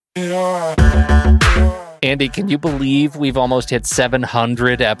Andy, can you believe we've almost hit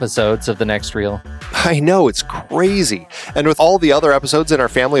 700 episodes of The Next Reel? I know, it's crazy. And with all the other episodes in our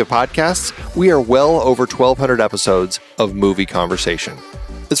family of podcasts, we are well over 1,200 episodes of movie conversation.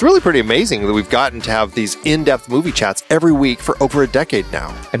 It's really pretty amazing that we've gotten to have these in-depth movie chats every week for over a decade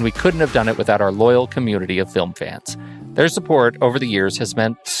now. And we couldn't have done it without our loyal community of film fans. Their support over the years has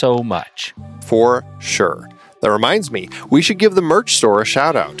meant so much. For sure. That reminds me, we should give the merch store a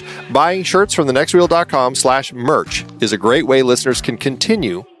shout out. Buying shirts from thenextreel.com/merch is a great way listeners can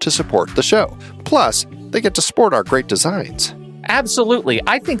continue to support the show. Plus, they get to sport our great designs. Absolutely.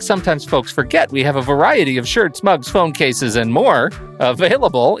 I think sometimes folks forget we have a variety of shirts, mugs, phone cases, and more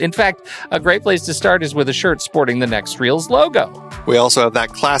available. In fact, a great place to start is with a shirt sporting the Next Reel's logo. We also have that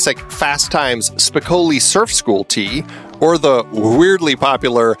classic Fast Times Spicoli Surf School tee, or the weirdly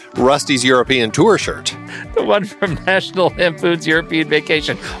popular Rusty's European Tour shirt. The one from National Lampoon's European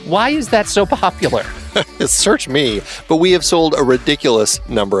Vacation. Why is that so popular? Search me, but we have sold a ridiculous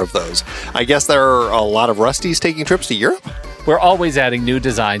number of those. I guess there are a lot of Rustys taking trips to Europe? We're always adding new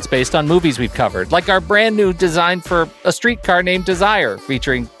designs based on movies we've covered, like our brand new design for a streetcar named Desire,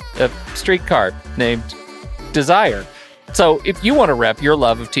 featuring a streetcar named Desire. So if you want to rep your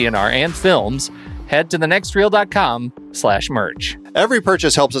love of TNR and films, head to thenextreel.com/merch. Every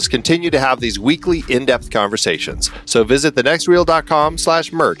purchase helps us continue to have these weekly in-depth conversations. So visit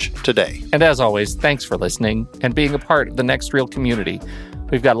thenextreel.com/merch today. And as always, thanks for listening and being a part of the Next Reel community.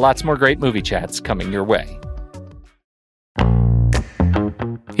 We've got lots more great movie chats coming your way.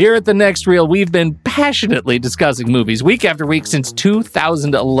 Here at The Next Reel, we've been passionately discussing movies week after week since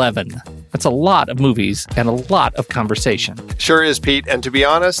 2011. That's a lot of movies and a lot of conversation. Sure is, Pete. And to be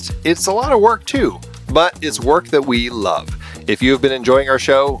honest, it's a lot of work too. But it's work that we love. If you have been enjoying our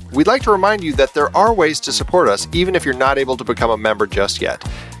show, we'd like to remind you that there are ways to support us, even if you're not able to become a member just yet.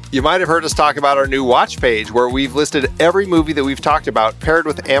 You might have heard us talk about our new watch page, where we've listed every movie that we've talked about, paired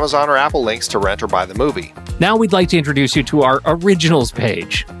with Amazon or Apple links to rent or buy the movie. Now we'd like to introduce you to our originals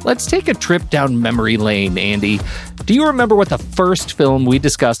page. Let's take a trip down memory lane, Andy. Do you remember what the first film we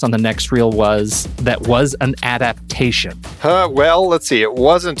discussed on The Next Reel was that was an adaptation? Well, let's see. It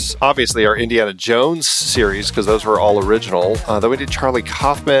wasn't obviously our Indiana Jones series, because those were all original. Then we did Charlie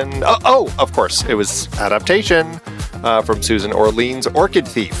Kaufman. Oh, of course. It was adaptation from Susan Orlean's Orchid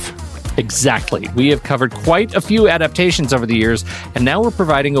Thief. Exactly. We have covered quite a few adaptations over the years, and now we're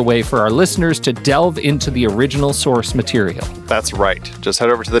providing a way for our listeners to delve into the original source material. That's right. Just head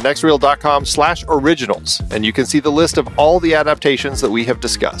over to thenextreel.com/originals, and you can see the list of all the adaptations that we have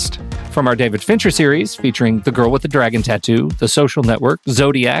discussed. From our David Fincher series, featuring The Girl with the Dragon Tattoo, The Social Network,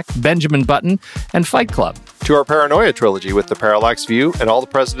 Zodiac, Benjamin Button, and Fight Club, to our Paranoia trilogy with The Parallax View and All the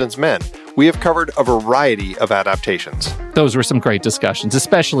President's Men, we have covered a variety of adaptations. Those were some great discussions,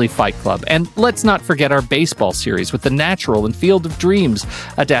 especially Fight Club. And let's not forget our baseball series with The Natural and Field of Dreams,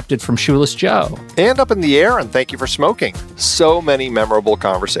 adapted from Shoeless Joe. And Up in the Air and Thank You for Smoking. So many memorable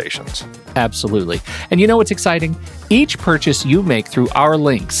conversations. Absolutely. And you know what's exciting? Each purchase you make through our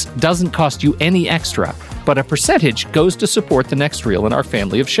links doesn't cost you any extra, but a percentage goes to support The Next Reel and our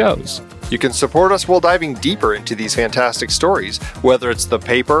family of shows. You can support us while diving deeper into these fantastic stories, whether it's the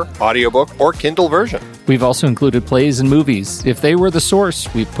paper, audiobook, or Kindle version. We've also included plays and movies. If they were the source,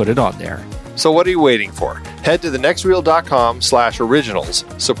 we've put it on there. So what are you waiting for? Head to thenextreel.com/originals,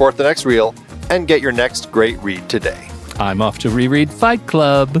 support The Next Reel, and get your next great read today. I'm off to reread Fight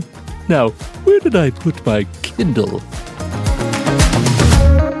Club. Now, where did I put my Kindle?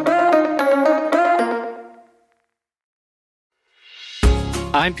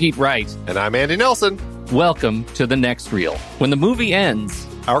 I'm Pete Wright. And I'm Andy Nelson. Welcome to The Next Reel. When the movie ends,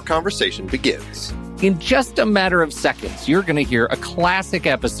 our conversation begins. In just a matter of seconds, you're going to hear a classic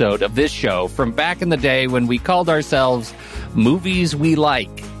episode of this show from back in the day when we called ourselves Movies We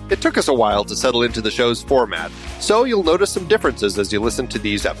Like. It took us a while to settle into the show's format, so you'll notice some differences as you listen to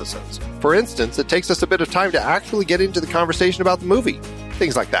these episodes. For instance, it takes us a bit of time to actually get into the conversation about the movie.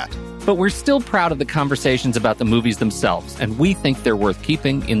 Things like that. But we're still proud of the conversations about the movies themselves, and we think they're worth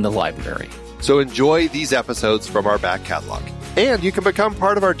keeping in the library. So enjoy these episodes from our back catalog. And you can become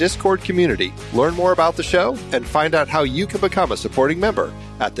part of our Discord community, learn more about the show, and find out how you can become a supporting member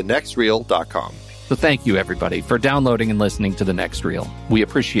at thenextreel.com. So thank you, everybody, for downloading and listening to The Next Reel. We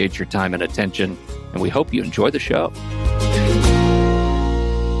appreciate your time and attention, and we hope you enjoy the show.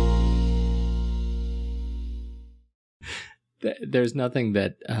 There's nothing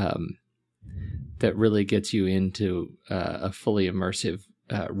that that really gets you into a fully immersive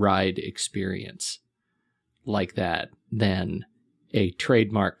ride experience like that than a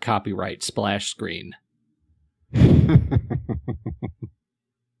trademark copyright splash screen.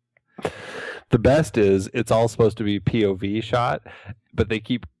 The best is it's all supposed to be POV shot, but they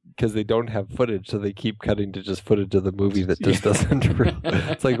keep, because they don't have footage, so they keep cutting to just footage of the movie that just doesn't.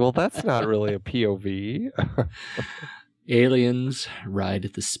 It's like, well, that's not really a POV. Aliens ride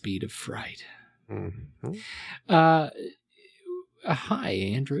at the speed of fright. Mm-hmm. Hi,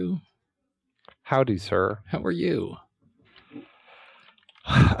 Andrew. Howdy, sir. How are you?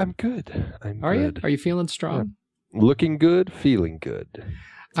 I'm good. Are you? Are you feeling strong? Yeah. Looking good, feeling good.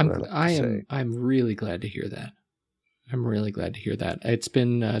 I'm really glad to hear that. I'm really glad to hear that. It's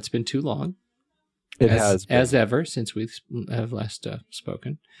been too long. It has been. As ever since we have last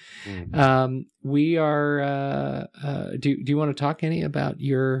spoken. Mm-hmm. We are. Do you want to talk any about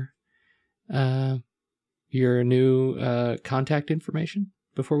your new contact information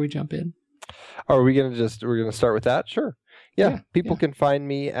before we jump in? Are we gonna we're gonna start with that? Sure. Yeah. People can find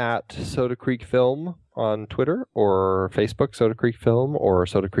me at Soda Creek Film on Twitter or Facebook, Soda Creek Film, or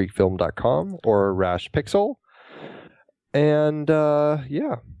sodacreekfilm.com or Rash Pixel. And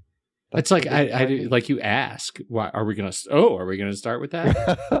yeah. It's like I like you ask, why are we gonna start with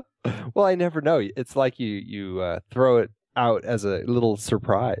that? Well, I never know. It's like you throw it out as a little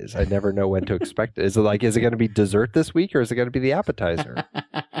surprise. I never know when to expect it. Is it going to be dessert this week, or is it going to be the appetizer?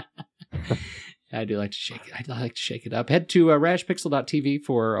 I do like to shake it. I like to shake it up. Head to rashpixel.tv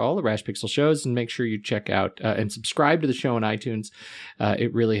for all the Rash Pixel shows, and make sure you check out and subscribe to the show on iTunes.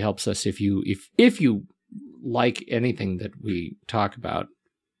 It really helps us if you like anything that we talk about,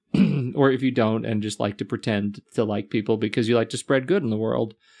 or if you don't and just like to pretend to like people because you like to spread good in the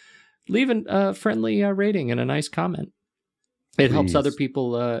world. Leave a friendly rating and a nice comment. It helps other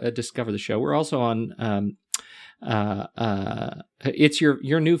people discover the show. We're also on. It's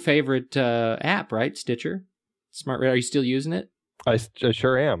your new favorite app, right? Stitcher, Smart Radio. Are you still using it? I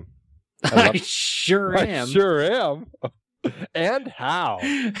sure am. I sure am. I sure am. And how?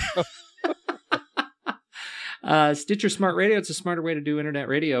 Stitcher Smart Radio. It's a smarter way to do internet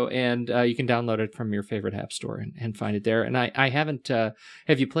radio, and you can download it from your favorite app store and find it there. And I haven't.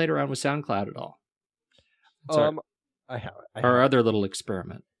 Have you played around with SoundCloud at all? I haven't. Our other little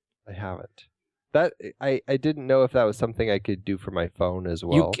experiment. I haven't. That I didn't know if that was something I could do for my phone as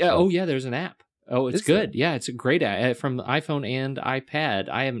well. Oh yeah, there's an app. Oh, it's good. It? Yeah, it's a great app from the iPhone and iPad.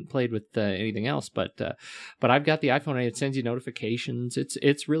 I haven't played with anything else, but I've got the iPhone and it sends you notifications.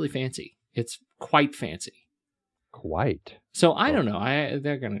 It's really fancy. It's quite fancy. Quite. So I don't know.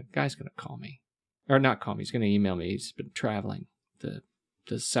 Guy's gonna call me, or not call me. He's gonna email me. He's been traveling. The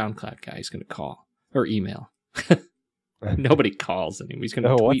SoundCloud guy is gonna call or email. Nobody calls anymore. He's going to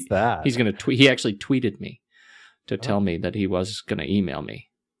tweet. What's that? He's going to tweet. He actually tweeted me to tell me that he was going to email me.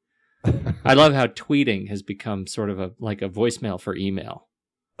 I love how tweeting has become sort of like a voicemail for email.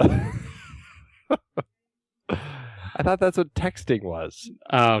 I thought that's what texting was.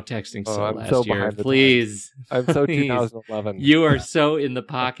 Oh, texting I'm last so year. behind the Please. I'm so Please. 2011. You are so in the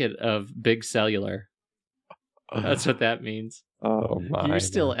pocket of big cellular. That's what that means. Oh my! You're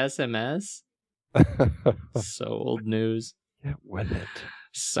still SMS. So old news. Get with it.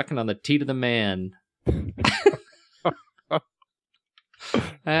 Sucking on the teat of the man.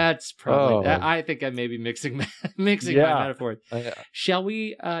 That's probably. I think I may be mixing my metaphors. Shall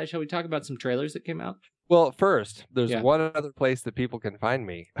we talk about some trailers that came out? Well, first, there's one other place that people can find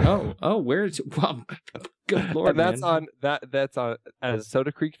me. Where's? Well, good lord, and that's man. that's on as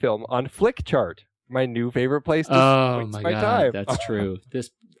Soda Creek Film on Flickchart. My new favorite place to waste my time. That's true.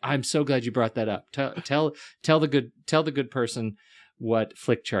 I'm so glad you brought that up. Tell the good person what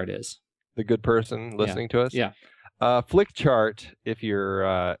Flickchart is. The good person listening to us. Yeah. Flickchart. If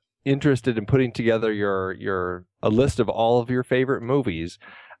you're interested in putting together a list of all of your favorite movies,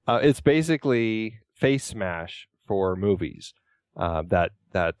 it's basically Face Smash for movies. That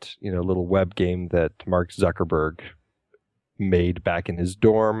little web game that Mark Zuckerberg made back in his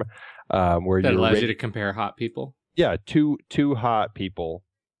dorm. Where that allows you to compare hot people. Yeah, two hot people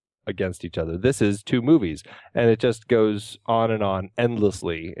against each other. This is two movies, and it just goes on and on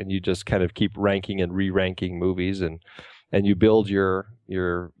endlessly, and you just kind of keep ranking and re-ranking movies, and you build your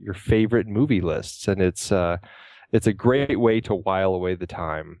favorite movie lists, and it's a great way to while away the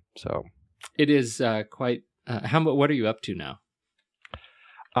time. So it is quite. What are you up to now?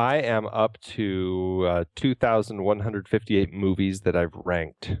 I am up to 2,158 movies that I've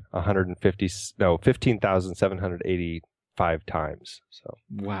ranked 15,785 times. So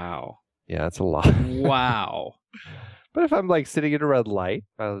wow, yeah, that's a lot. Wow. But if I'm like sitting at a red light,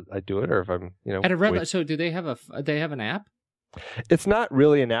 I do it. Or if I'm at a red light. So do they have an app? It's not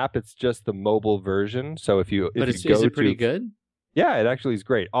really an app. It's just the mobile version. So is it pretty good? Yeah, it actually is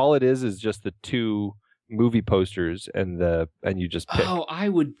great. All it is just the two movie posters and you just pick. Oh, I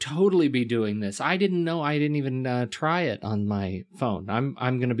would totally be doing this. I didn't know. I didn't even try it on my phone. I'm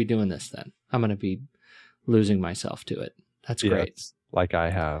going to be doing this then. I'm going to be losing myself to it. That's great. Yes, like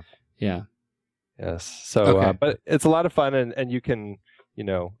I have. Yeah. Yes. So, Okay. but it's a lot of fun, and you can,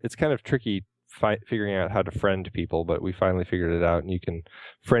 it's kind of tricky figuring out how to friend people, but we finally figured it out, and you can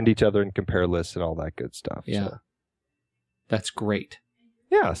friend each other and compare lists and all that good stuff. Yeah. So. That's great.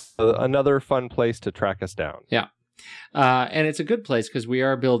 Yes. Another fun place to track us down. Yeah. And it's a good place because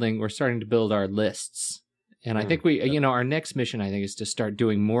we're starting to build our lists. And I think our next mission, I think, is to start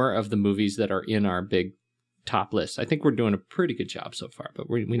doing more of the movies that are in our big top list. I think we're doing a pretty good job so far, but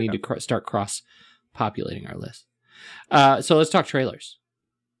we need to start cross-populating our list. So let's talk trailers.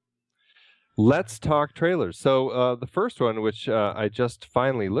 Let's talk trailers. So the first one, which I just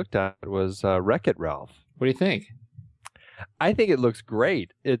finally looked at, was Wreck-It Ralph. What do you think? I think it looks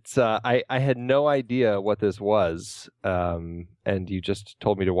great. It's I had no idea what this was, and you just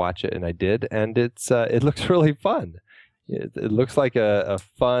told me to watch it, and I did, and it looks really fun. It looks like a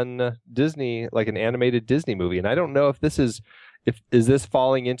fun Disney, like an animated Disney movie, and I don't know if is this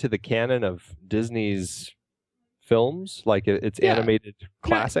falling into the canon of Disney's films, like it's animated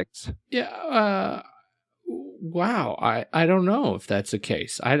classics. Yeah. Wow. I don't know if that's the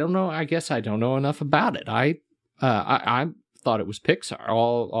case. I don't know. I guess I don't know enough about it. I thought it was Pixar,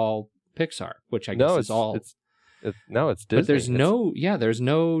 all Pixar, which I guess is all. It's Disney. But there's no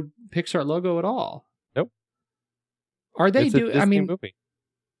Pixar logo at all. Nope. Are they doing? I mean, movie.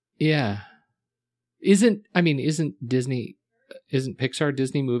 Yeah. Isn't Pixar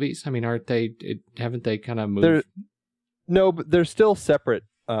Disney movies? I mean, aren't they? Haven't they kind of moved? No, but they're still separate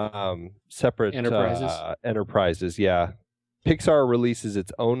enterprises. Enterprises, yeah. Pixar releases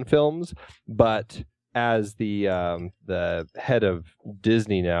its own films, but as the head of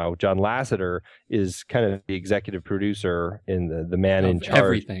Disney now, John Lasseter is kind of the executive producer and the man in charge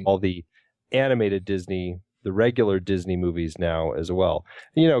everything. of all the animated Disney, the regular Disney movies now as well.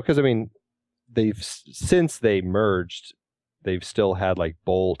 Because I mean, since they merged, they've still had like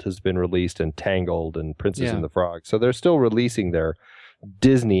Bolt has been released and Tangled and Princess and the Frog. So they're still releasing their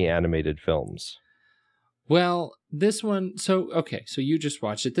Disney animated films. Well, this one, so you just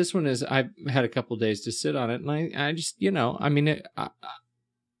watched it. This one I've had a couple days to sit on it, and I just,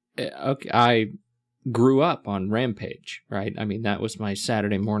 I grew up on Rampage, right? I mean, that was my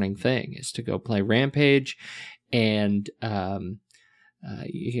Saturday morning thing, is to go play Rampage and,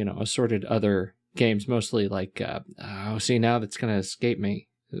 assorted other games, mostly like, now that's going to escape me.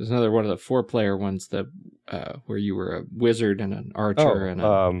 There's another one of the 4-player ones, where you were a wizard and an archer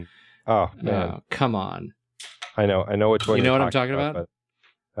man. Come on. I know which one. You know what I'm talking about? But,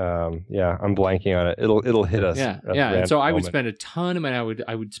 I'm blanking on it. It'll hit us. Yeah. And so I would spend a ton of money.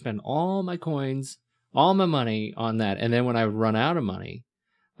 I would spend all my coins, all my money on that, and then when I would run out of money,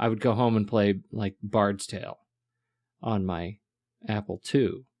 I would go home and play like Bard's Tale on my Apple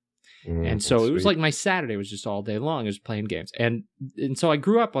II. And so it was like my Saturday was just all day long. I was playing games. And so I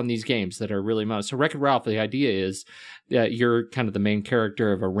grew up on these games that are really modern. So Wreck-It Ralph, the idea is that you're kind of the main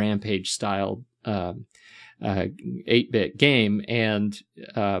character of a Rampage style 8-bit game. And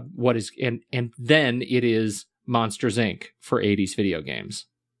and then it is Monsters, Inc. for 80s video games.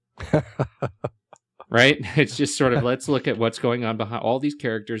 Right? It's just sort of, let's look at what's going on behind all these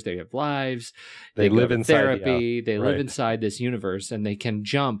characters. They have lives. They live in therapy. They live inside this universe, and they can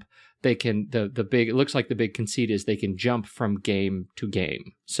jump. They can, it looks like the big conceit is they can jump from game to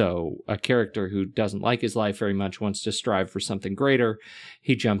game. So a character who doesn't like his life very much, wants to strive for something greater,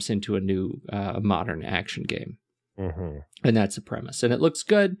 he jumps into a new modern action game. Mm-hmm. And that's the premise. And it looks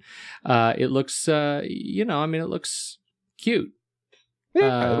good. It looks, it looks cute.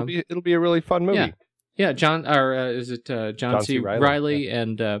 Yeah, it'll be a really fun movie. Yeah. John C. Reilly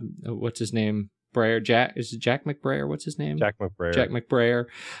and what's his name? Jack McBrayer? What's his name? Jack McBrayer. Jack McBrayer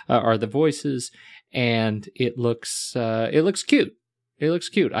are the voices, and it looks cute. It looks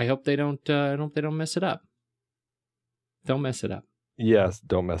cute. I hope they don't mess it up. Don't mess it up. Yes,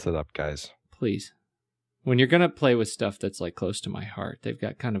 don't mess it up, guys. Please. When you're gonna play with stuff that's like close to my heart, they've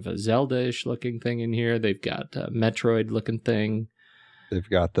got kind of a Zelda-ish looking thing in here. They've got a Metroid looking thing. They've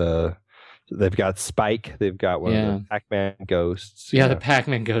got Spike. They've got one of the Pac-Man ghosts. Yeah, the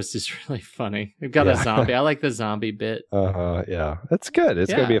Pac-Man ghost is really funny. They've got a zombie. I like the zombie bit. Yeah. That's good.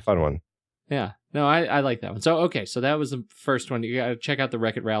 It's going to be a fun one. Yeah. No, I like that one. So, okay. So that was the first one. You got to check out the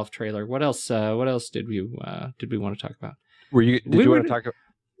Wreck-It Ralph trailer. What else did we want to talk about? Did you want to talk about?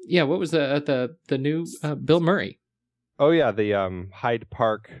 Yeah. What was the new Bill Murray? Oh, yeah. The Hyde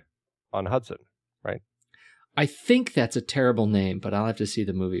Park on Hudson, right? I think that's a terrible name, but I'll have to see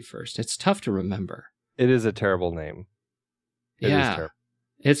the movie first. It's tough to remember. It is a terrible name. It is Yeah. terrible.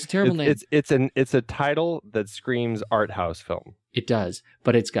 It's a terrible name. It's a title that screams art house film. It does,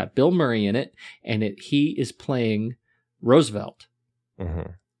 but it's got Bill Murray in it, and he is playing Roosevelt,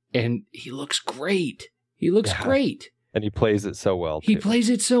 Mm-hmm. and he looks great. He looks great. And he plays it so well. He too. plays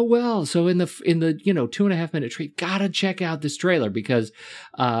it so well. So in the 2.5 minute treat, gotta check out this trailer because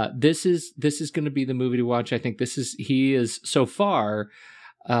this is going to be the movie to watch. I think he is so far.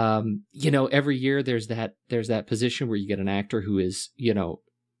 Every year there's that position where you get an actor who is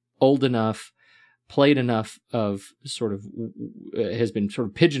old enough, played enough of sort of has been sort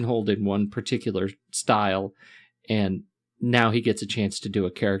of pigeonholed in one particular style, and now he gets a chance to do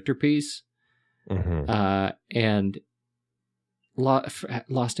a character piece. Mm-hmm. And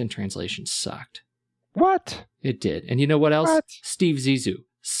Lost in Translation sucked. What? It did. And you know what else? What? Steve Zissou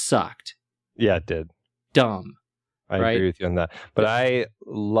sucked. Yeah, it did. Dumb. I Right? agree with you on that. But I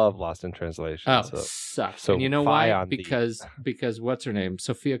love Lost in Translation. Oh, so sucks. so And you know fie why? on thee. Because what's her name?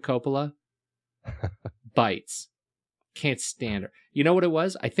 Sophia Coppola bites. Can't stand her. You know what it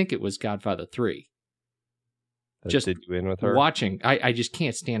was? I think it was Godfather 3. Just did you in with her? Watching, I just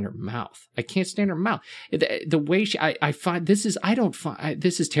can't stand her mouth. I can't stand her mouth. The way I find this is,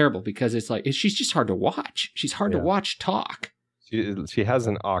 this is terrible because it's like, she's just hard to watch. She's hard to watch talk. She has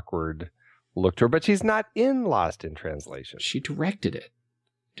an awkward look to her, but she's not in Lost in Translation. She directed it.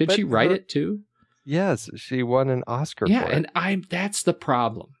 Did But she write her- it too? Yes, she won an Oscar Yeah, for it. and that's the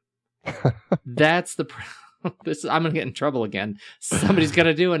problem. That's the problem. I'm gonna get in trouble again. Somebody's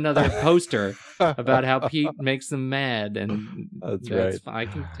gonna do another poster about how Pete makes them mad, and That's right. I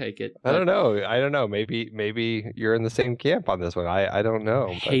can take it. I don't know. Maybe you're in the same camp on this one. I don't know.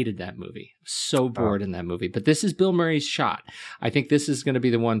 I but- hated that movie. So bored in that movie. But this is Bill Murray's shot. I think this is going to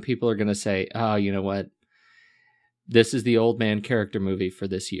be the one people are going to say, "Oh, you know what? This is the old man character movie for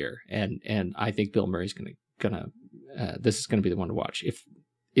this year." And I think Bill Murray's this is going to be the one to watch.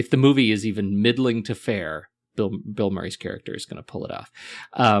 If the movie is even middling to fair, Bill Murray's character is going to pull it off.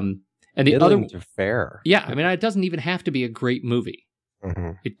 And the Middling other, to fair. yeah, I mean, it doesn't even have to be a great movie.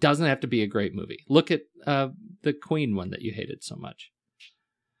 Mm-hmm. It doesn't have to be a great movie. Look at the Queen one that you hated so much.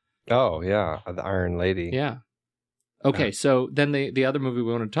 Oh yeah, the Iron Lady. Yeah. Okay, so then the other movie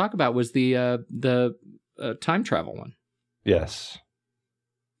we wanted to talk about was the time travel one. Yes.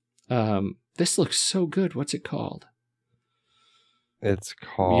 This looks so good. What's it called? It's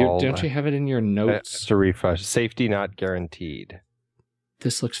called. Don't you have it in your notes? To refresh, Safety Not Guaranteed.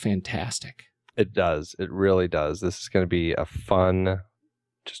 This looks fantastic. It does. It really does. This is going to be a fun,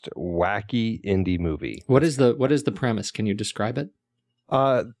 just wacky indie movie. What is the premise? Can you describe it?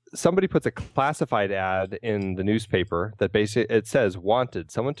 Somebody puts a classified ad in the newspaper that basically it says, "Wanted,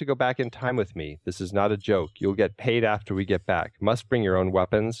 someone to go back in time with me. This is not a joke. You'll get paid after we get back. Must bring your own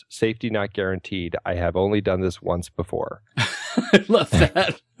weapons. Safety not guaranteed. I have only done this once before." I love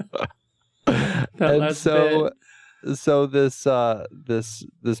that. And so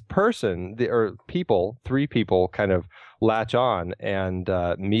this person, or people, 3 people kind of latch on and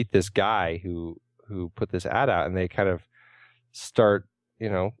meet this guy who put this ad out, and they kind of start,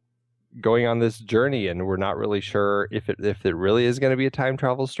 going on this journey, and we're not really sure if it really is going to be a time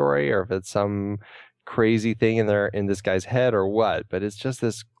travel story or if it's some crazy thing in this guy's head or what. But it's just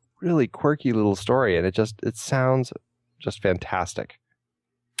this really quirky little story, and it sounds just fantastic.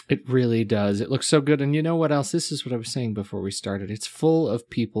 It really does. It looks so good. And you know what else? This is what I was saying before we started. It's full of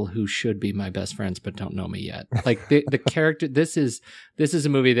people who should be my best friends but don't know me yet. Like the character. This is a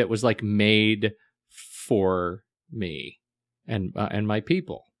movie that was like made for me and my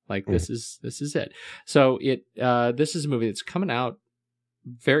people. Like this is it. So this is a movie that's coming out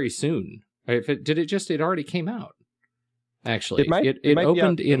very soon. It already came out. Actually, it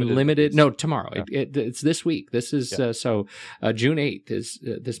opened in limited. No, tomorrow. Yeah. It's this week. This is June 8th is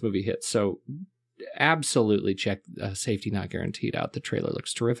this movie hits. So absolutely check Safety Not Guaranteed out. The trailer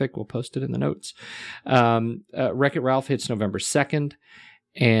looks terrific. We'll post it in the notes. Wreck-It Ralph hits November 2nd,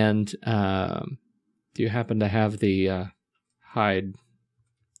 and do you happen to have the Hyde?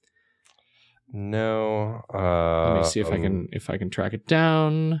 No. Let me see if I can track it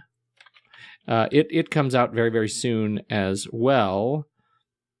down. It comes out very, very soon as well.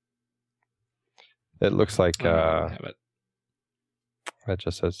 It looks like I don't have it. It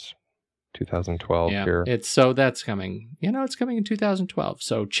just says 2012 here. That's coming. It's coming in 2012.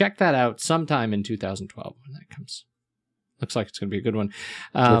 So check that out sometime in 2012 when that comes. Looks like it's going to be a good one.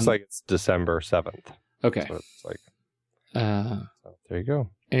 Looks like it's December 7th. Okay. That's what it's like. So there you go.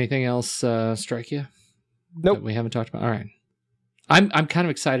 Anything else strike you? Nope. That we haven't talked about. All right. I'm kind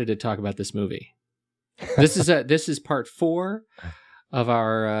of excited to talk about this movie. This is part 4 of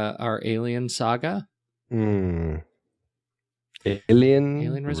our Alien saga. Alien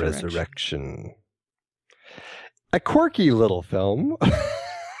Alien Resurrection. Resurrection. A quirky little film.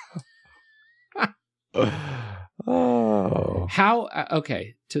 Oh. How,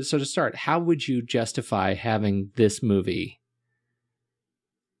 okay, so to start, how would you justify having this movie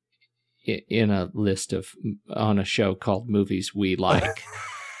in a list on a show called Movies We Like?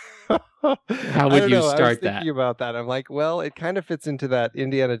 How would you start I was that? thinking about that. I'm like, well, it kind of fits into that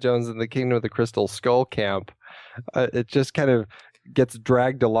Indiana Jones and the Kingdom of the Crystal Skull camp. It just kind of gets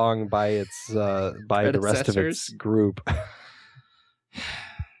dragged along by its by the rest of its group.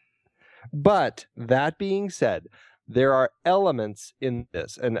 But that being said, there are elements in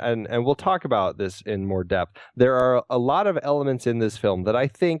this, and we'll talk about this in more depth. There are a lot of elements in this film that I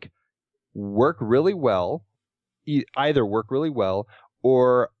think work really well, either work really well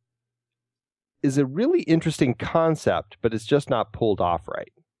or is a really interesting concept, but it's just not pulled off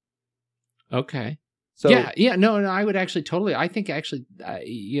right. Okay. So no, I would actually totally. I think actually,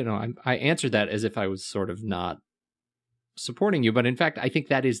 I answered that as if I was sort of not supporting you, but in fact, I think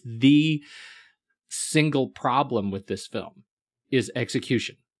that is the single problem with this film is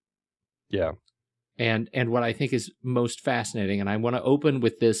execution. Yeah. And what I think is most fascinating, and I want to open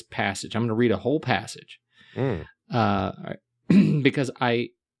with this passage. I'm going to read a whole passage because I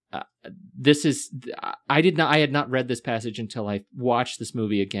had not read this passage until I watched this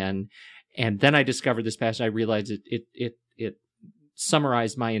movie again, and then I discovered this passage. I realized it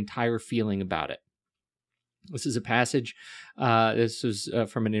summarized my entire feeling about it. This is a passage. This was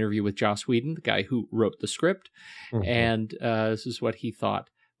from an interview with Joss Whedon, the guy who wrote the script, and this is what he thought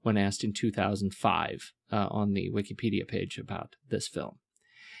when asked in 2005 on the Wikipedia page about this film.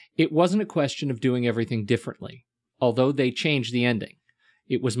 It wasn't a question of doing everything differently, although they changed the ending.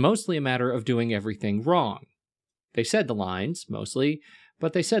 It was mostly a matter of doing everything wrong. They said the lines, mostly,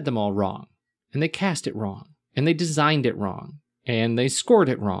 but they said them all wrong. And they cast it wrong. And they designed it wrong. And they scored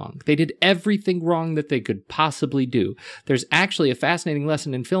it wrong. They did everything wrong that they could possibly do. There's actually a fascinating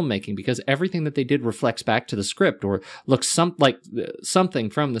lesson in filmmaking because everything that they did reflects back to the script or looks like something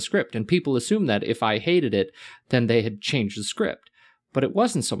from the script. And people assume that if I hated it, then they had changed the script. But it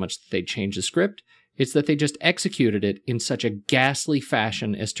wasn't so much that they changed the script. It's that they just executed it in such a ghastly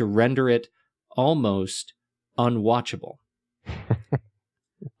fashion as to render it almost unwatchable.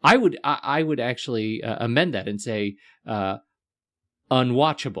 I would actually amend that and say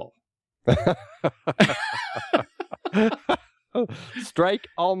unwatchable. Strike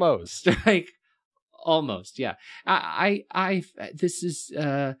almost. Strike almost. Yeah. This is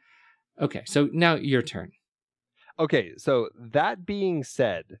okay. So now your turn. Okay. So that being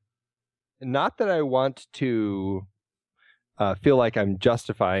said, not that I want to feel like I'm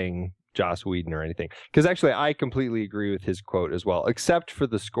justifying Joss Whedon or anything, because actually I completely agree with his quote as well, except for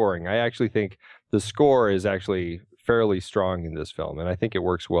the scoring. I actually think the score is actually fairly strong in this film, and I think it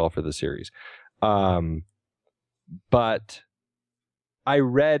works well for the series. But I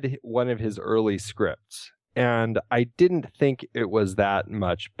read one of his early scripts, and I didn't think it was that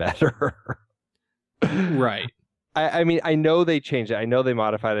much better. Right. I mean, I know they changed it. I know they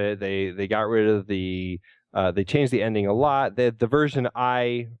modified it. They got rid of the... they changed the ending a lot. The version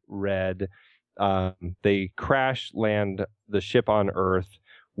I read, they crash land the ship on Earth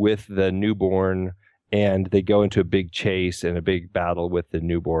with the newborn, and they go into a big chase and a big battle with the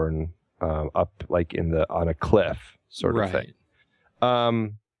newborn up like on a cliff sort of thing.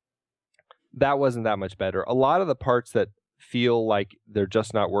 That wasn't that much better. A lot of the parts that feel like they're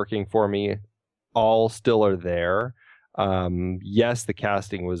just not working for me all still are there. Yes, the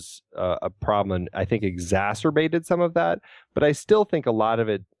casting was a problem, and I think exacerbated some of that, but I still think a lot of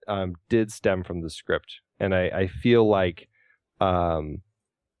it did stem from the script, and I feel like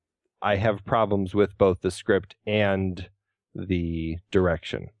I have problems with both the script and the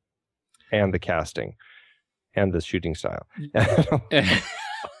direction and the casting and the shooting style.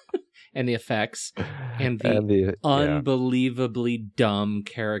 And the effects and the unbelievably dumb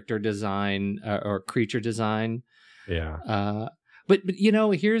character design or creature design. Yeah. But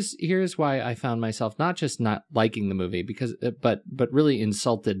here's why I found myself not just not liking the movie but really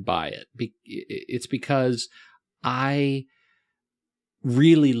insulted by it. It's because I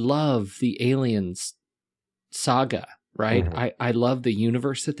really love the Aliens saga. Right. Mm-hmm. I love the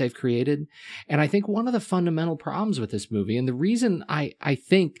universe that they've created. And I think one of the fundamental problems with this movie, and the reason I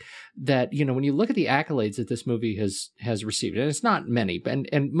think that, when you look at the accolades that this movie has received, and it's not many,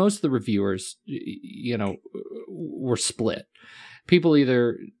 and most of the reviewers, were split. People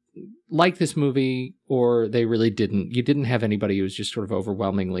either like this movie or they really didn't. You didn't have anybody who was just sort of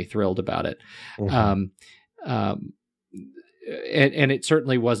overwhelmingly thrilled about it. Mm-hmm. and it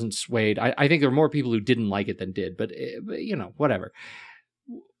certainly wasn't swayed. I think there were more people who didn't like it than did, but whatever.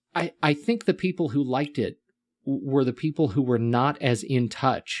 I think the people who liked it were the people who were not as in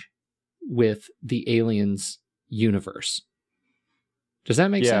touch with the Aliens universe. Does that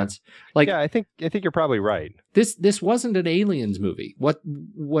make sense? Like, yeah, I think you're probably right. This wasn't an Aliens movie. What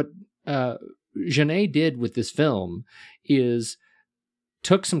Genet did with this film is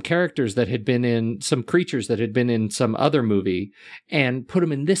took some characters that had been in some creatures that had been in some other movie and put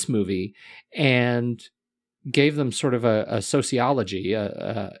them in this movie and gave them sort of a sociology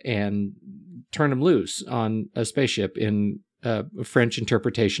and turned them loose on a spaceship in a French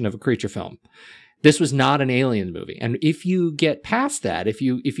interpretation of a creature film. This was not an Alien movie. And if you get past that, if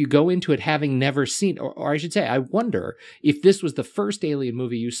you go into it having never seen, or I should say, I wonder if this was the first Alien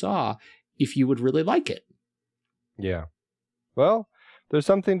movie you saw, if you would really like it. Yeah. Well, there's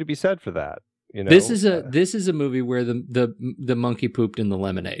something to be said for that. You know, this is a movie where the monkey pooped in the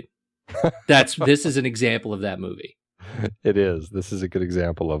lemonade. This is an example of that movie. It is. This is a good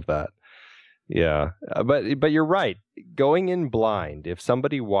example of that. Yeah. But you're right. Going in blind, if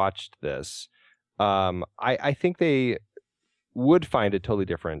somebody watched this, I think they would find a totally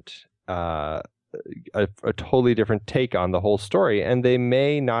different, a totally different take on the whole story, and they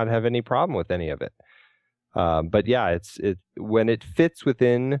may not have any problem with any of it. But yeah, when it fits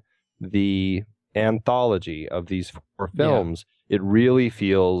within the anthology of these 4 films, it really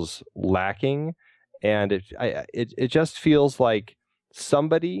feels lacking, and it just feels like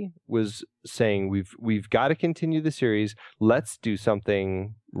somebody was saying we've got to continue the series. Let's do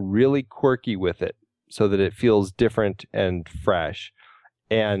something really quirky with it so that it feels different and fresh.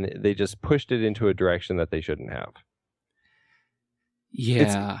 And they just pushed it into a direction that they shouldn't have.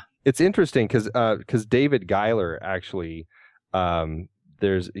 Yeah. It's interesting because David Giler actually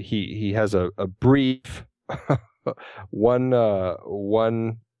he has a brief one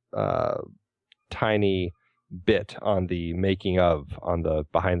tiny bit on the making of, on the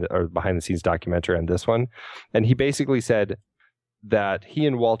behind the scenes documentary on this one, and he basically said that he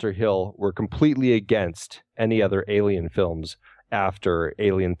and Walter Hill were completely against any other Alien films after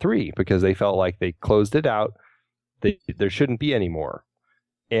Alien 3 because they felt like they closed it out. There shouldn't be any more.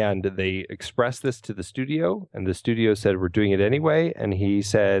 And they expressed this to the studio, and the studio said, we're doing it anyway. And he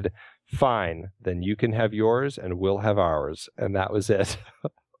said, fine, then you can have yours and we'll have ours. And that was it.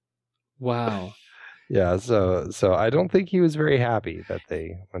 Wow. Yeah, so I don't think he was very happy that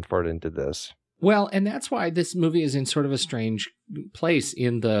they went forward and did this. Well, and that's why this movie is in sort of a strange place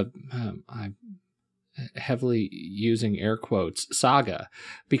in the, I'm heavily using air quotes, saga,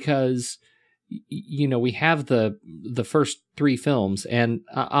 because, you know, we have the first 3 films, and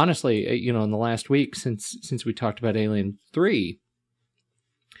honestly, you know, in the last week since we talked about Alien 3,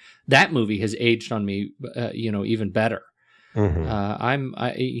 that movie has aged on me, you know, even better. Mm-hmm.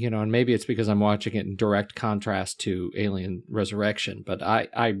 And maybe it's because I'm watching it in direct contrast to Alien Resurrection, but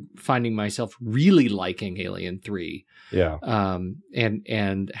I'm finding myself really liking Alien 3. Yeah.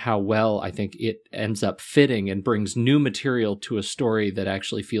 And how well I think it ends up fitting and brings new material to a story that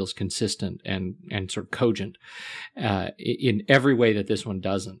actually feels consistent and sort of cogent, in every way that this one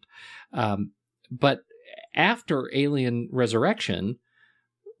doesn't. But after Alien Resurrection,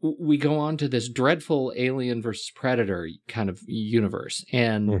 we go on to this dreadful Alien versus Predator kind of universe,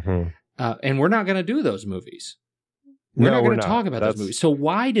 and we're not going to do those movies. We're not going to talk about those movies. So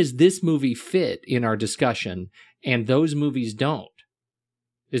why does this movie fit in our discussion and those movies don't?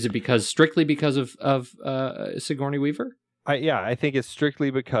 Is it strictly because of Sigourney Weaver? I think it's strictly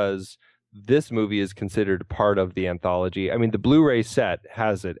because this movie is considered part of the anthology. I mean, the Blu-ray set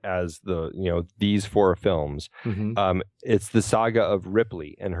has it as these 4 films. Mm-hmm. It's the saga of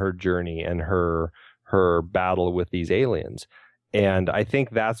Ripley and her journey and her battle with these aliens. And I think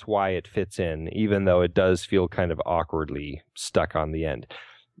that's why it fits in, even though it does feel kind of awkwardly stuck on the end.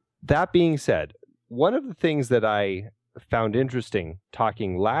 That being said, one of the things that I found interesting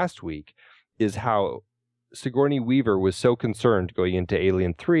talking last week is how Sigourney Weaver was so concerned going into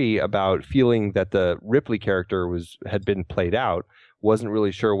Alien 3 about feeling that the Ripley character had been played out, wasn't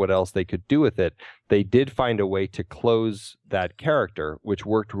really sure what else they could do with it. They did find a way to close that character, which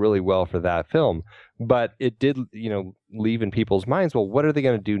worked really well for that film. But it did, leave in people's minds, well, what are they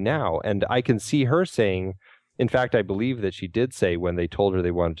going to do now? And I can see her saying, in fact, I believe that she did say when they told her they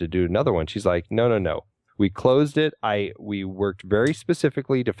wanted to do another one, she's like, no. We closed it. We worked very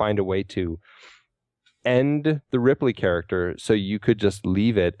specifically to find a way to end the Ripley character so you could just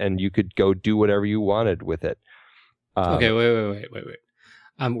leave it and you could go do whatever you wanted with it. Okay, wait.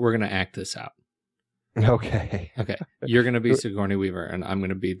 We're going to act this out. Okay. You're going to be Sigourney Weaver and I'm going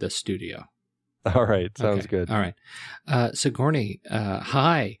to be the studio. All right. Sounds Okay. good. All right. Sigourney,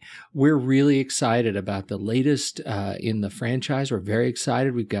 hi. We're really excited about the latest in the franchise. We're very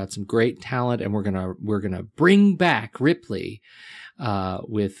excited. We've got some great talent, and we're gonna bring back Ripley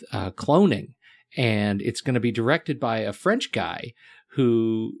with cloning, and it's going to be directed by a French guy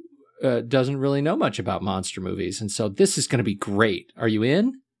who doesn't really know much about monster movies, and so this is going to be great. Are you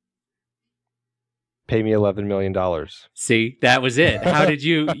in? Pay me $11 million. See, that was it. How did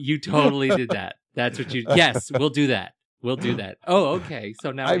you totally did that. That's what you, yes, we'll do that. We'll do that. Oh, okay.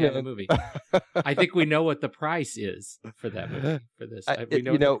 So now we have a movie. I think we know what the price is for that movie, for this. We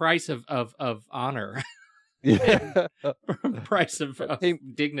know the price of honor. Yeah. Price of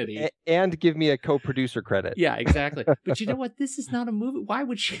dignity. And give me a co-producer credit. Yeah, exactly. But you know what? This is not a movie. Why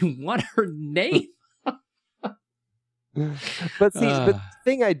would she want her name? But see, the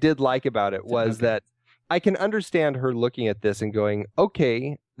thing I did like about it was that I can understand her looking at this and going,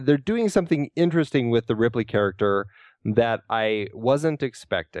 okay, they're doing something interesting with the Ripley character that I wasn't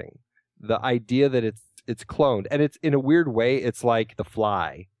expecting. The idea that it's cloned, and it's in a weird way, it's like The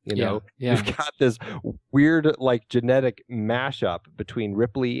Fly. You know, you've got this weird, like, genetic mashup between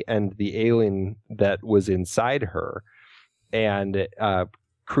Ripley and the alien that was inside her, and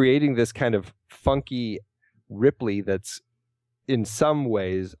creating this kind of funky Ripley that's in some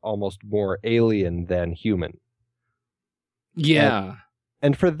ways almost more alien than human. Yeah.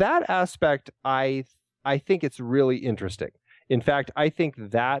 And for that aspect, I think it's really interesting. In fact, I think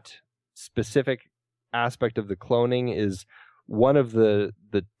that specific aspect of the cloning is one of the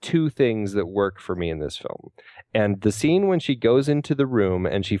two things that work for me in this film. And the scene when she goes into the room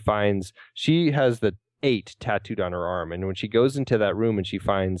and she has the 8 tattooed on her arm. And when she goes into that room and she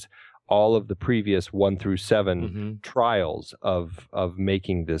finds all of the previous 1 through 7 trials of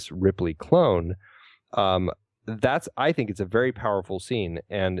making this Ripley clone, I think it's a very powerful scene.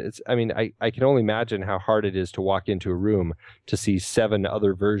 And I can only imagine how hard it is to walk into a room to see 7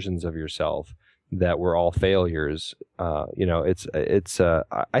 other versions of yourself that were all failures. I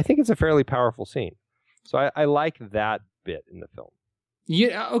think it's a fairly powerful scene. So I like that bit in the film.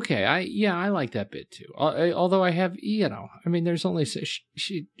 Yeah. Okay. I like that bit too. Although I have, there's only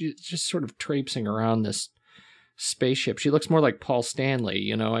she just sort of traipsing around this spaceship. She looks more like Paul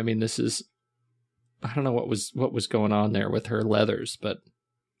Stanley. This is, I don't know what was going on there with her leathers, but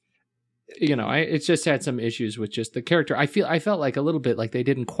it's just had some issues with just the character. I felt like a little bit like they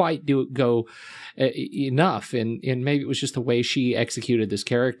didn't quite go enough, and maybe it was just the way she executed this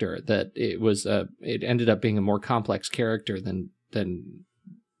character that it ended up being a more complex character than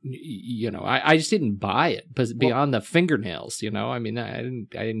I just didn't buy it. But beyond the fingernails, I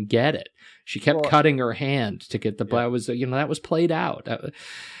didn't get it. She kept cutting her hand to get the blood. That was played out.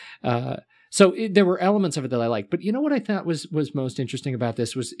 So there were elements of it that I liked. But what I thought was most interesting about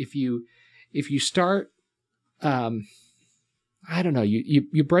this was if you start, I don't know,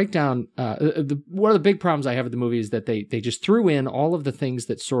 you break down, one of the big problems I have with the movie is that they just threw in all of the things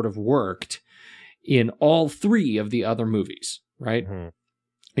that sort of worked in all 3 of the other movies, right? Mm-hmm.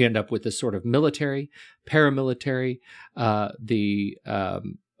 You end up with this sort of military, paramilitary, the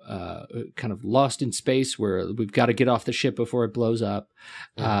kind of lost in space where we've got to get off the ship before it blows up.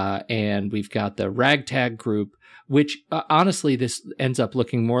 And we've got the ragtag group, which honestly, this ends up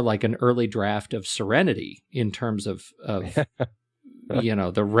looking more like an early draft of Serenity in terms of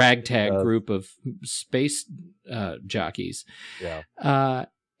the ragtag group of space jockeys. Yeah.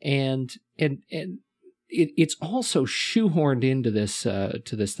 And it's also shoehorned into this to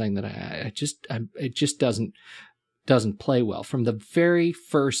this thing that it just doesn't play well from the very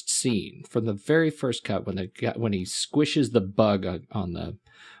first scene, from the very first cut when he squishes the bug on the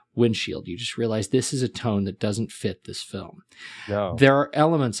windshield. You just realize this is a tone that doesn't fit this film. No. There are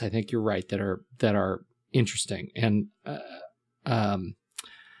elements, I think you're right, that are interesting, and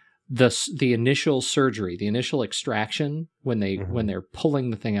the initial surgery, the initial extraction when they're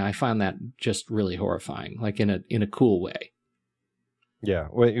pulling the thing out, I find that just really horrifying, like in a cool way. Yeah,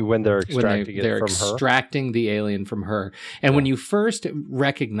 when they're extracting it from her. They're extracting the alien from her. And when you first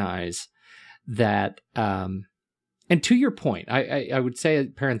recognize that, and to your point, I would say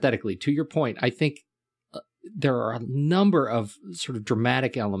parenthetically, to your point, I think there are a number of sort of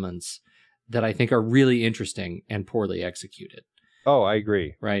dramatic elements that I think are really interesting and poorly executed. Oh, I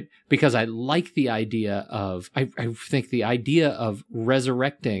agree. Right? Because I like the idea of, I think the idea of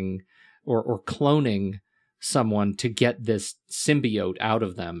resurrecting or cloning someone to get this symbiote out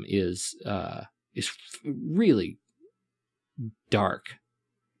of them is really dark.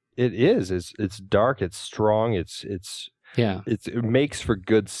 It is. It's dark. It's strong. It makes for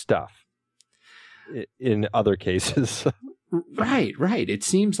good stuff. In other cases, Right. It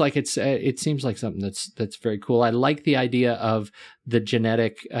seems like it seems like something that's very cool. I like the idea of the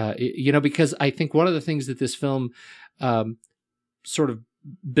genetic, because I think one of the things that this film sort of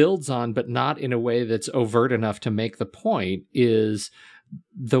builds on, but not in a way that's overt enough to make the point, is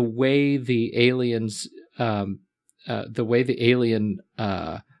the way the aliens,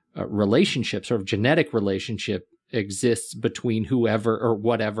 relationship, sort of genetic relationship, exists between whoever or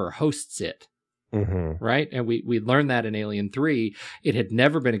whatever hosts it. Mm-hmm. Right. And we learned that in Alien 3. It had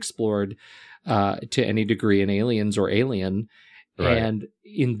never been explored to any degree in Aliens or Alien. Right. And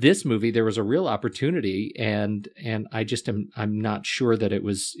in this movie, there was a real opportunity. And I'm not sure that it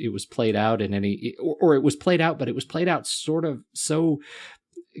was played out in any, or it was played out, but it was played out sort of so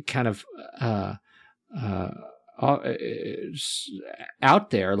kind of, out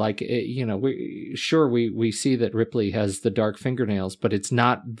there, like, we see that Ripley has the dark fingernails, but it's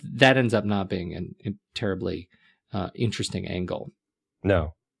not, that ends up not being a terribly interesting angle.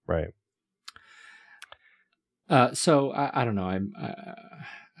 No, right. So I don't know.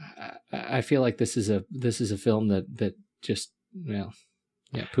 I feel like this is a film that just,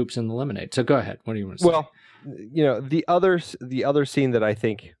 poops in the lemonade. So go ahead. What do you want to say? Well, the other scene that I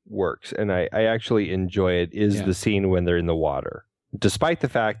think works, and I actually enjoy it, is the scene when they're in the water. Despite the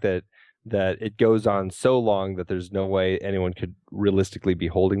fact that it goes on so long that there's no way anyone could realistically be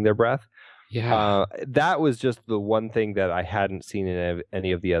holding their breath. Yeah. That was just the one thing that I hadn't seen in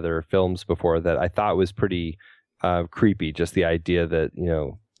any of the other films before that I thought was pretty creepy. Just the idea that,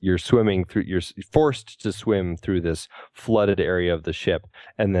 you're forced to swim through this flooded area of the ship,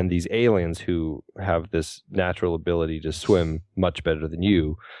 and then these aliens who have this natural ability to swim much better than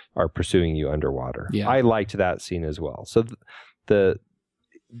you are pursuing you underwater. Yeah. I liked that scene as well. So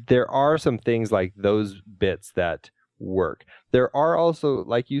there are some things like those bits that work. There are also,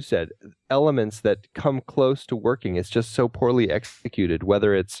 like you said, elements that come close to working. It's just so poorly executed,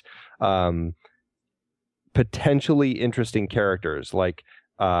 whether it's potentially interesting characters like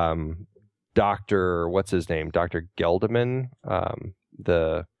Dr. what's his name? Dr. Gelderman. I'm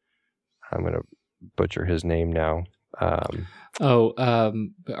going to butcher his name now. Are you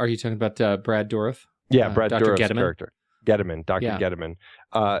talking about Brad Dourif? Yeah, Brad Dr. Dourif's character. Geddeman, Dr. Yeah. Geddeman.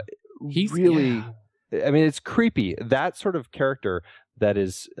 He's really, I mean, it's creepy. That sort of character that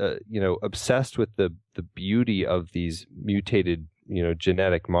is, obsessed with the beauty of these mutated,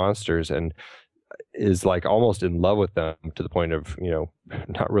 genetic monsters, and is like almost in love with them to the point of,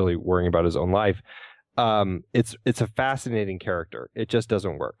 not really worrying about his own life. It's a fascinating character. It just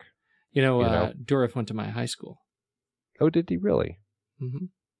doesn't work. Dourif went to my high school. Oh, did he really? Mm-hmm.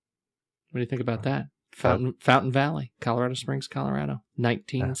 What do you think about that? Fountain Valley, Colorado Springs, Colorado,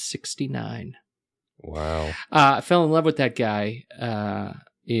 1969. Wow. I fell in love with that guy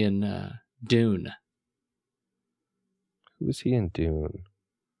in Dune. Who was he in Dune?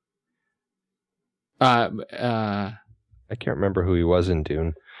 I can't remember who he was in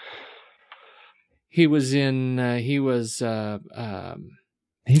Dune. He was in. He's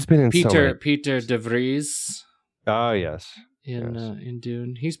been in Peter De Vries. Oh yes. In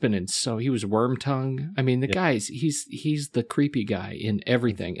Dune, he was Wormtongue. I mean, the guy's he's the creepy guy in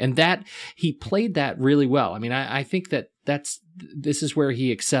everything, and that he played that really well. I mean, I think this is where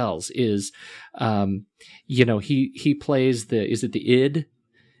he excels. Is he plays is it the id?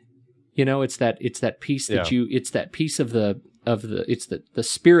 It's that piece that it's that piece of it's the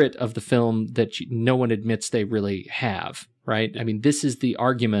spirit of the film that no one admits they really have, right? I mean, this is the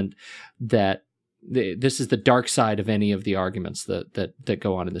argument that this is the dark side of any of the arguments that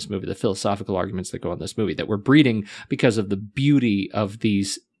go on in this movie, the philosophical arguments that go on in this movie, that we're breeding because of the beauty of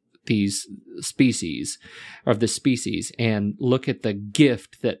these species, and look at the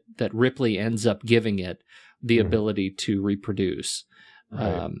gift that Ripley ends up giving it, the ability to reproduce.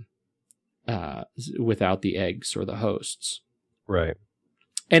 Right. Without the eggs or the hosts. Right.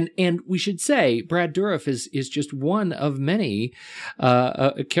 And we should say Brad Dourif is just one of many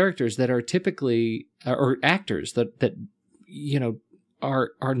characters that are typically or actors that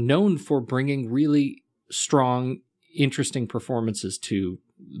are known for bringing really strong, interesting performances to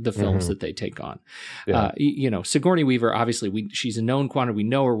the films that they take on. Yeah. Sigourney Weaver, obviously she's a known quantity. We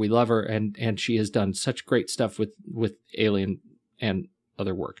know her, we love her, and she has done such great stuff with Alien and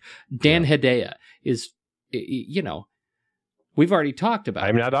other work. Dan Hedaya is, we've already talked about.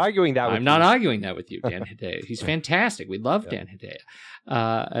 I'm not arguing that with you, Dan Hedaya. He's fantastic. We love Dan Hedaya.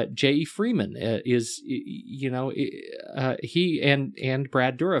 J.E. Freeman is, he and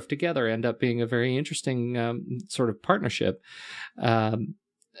Brad Dourif together end up being a very interesting sort of partnership. Gary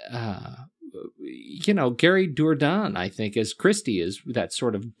Dourdan, I think, as Christie, is that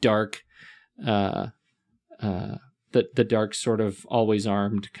sort of dark the dark sort of always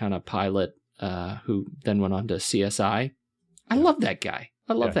armed kind of pilot who then went on to CSI. I love that guy.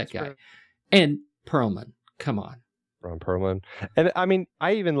 I love that guy. And Perlman, come on. Ron Perlman. And I mean,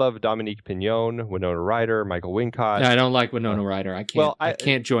 I even love Dominique Pignon, Winona Ryder, Michael Wincott. No, I don't like Winona Ryder. I can't. Well, I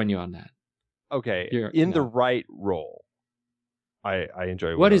can't join you on that. Okay, the right role, I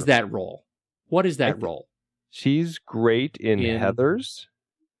enjoy. What is that role? What is that role? She's great in Heathers.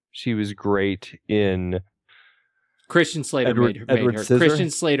 She was great in. Christian Slater made her. Christian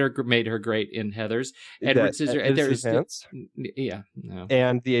Slater made her great in Heathers. Edward Scissorhands. Yeah, no.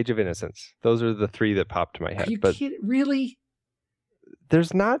 And The Age of Innocence. Those are the three that popped to my head. Are you kidding? Really?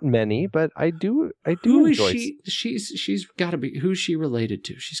 There's not many, but I do Who enjoy. Is she? She's got to be. Who's she related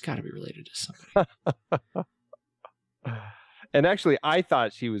to? She's got to be related to somebody. And actually, I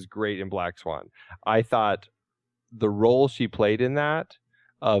thought she was great in Black Swan. I thought the role she played in that,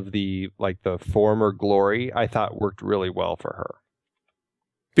 of the former glory, I thought worked really well for her.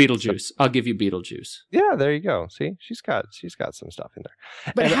 Beetlejuice. I'll give you Beetlejuice. Yeah, there you go. See, she's got some stuff in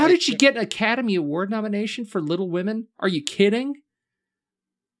there. But how did she get an Academy Award nomination for Little Women? Are you kidding?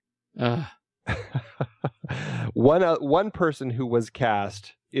 One person who was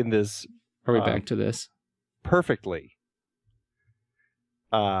cast in this. Are we back to this? Perfectly.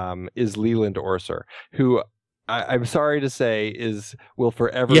 Is Leland Orser, who I'm sorry to say will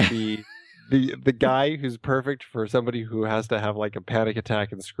forever be the guy who's perfect for somebody who has to have like a panic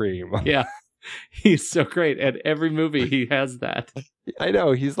attack and scream. Yeah. He's so great. At every movie he has that. I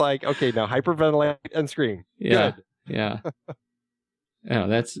know. He's like, okay, now hyperventilate and scream. Yeah. Good. Yeah. No,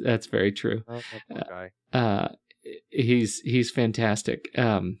 that's very true. Oh, that poor guy. He's fantastic.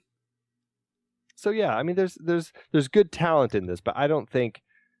 So yeah, I mean, there's good talent in this, but I don't think.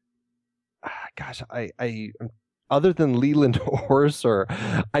 Gosh, I other than Leland Orser,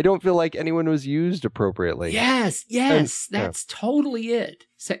 I don't feel like anyone was used appropriately. Yes, that's totally it.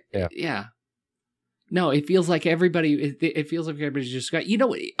 So, yeah. No, it feels like everybody. It feels like everybody's just got. You know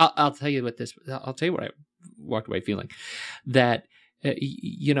what? I'll tell you what this. I'll tell you what I walked away feeling. That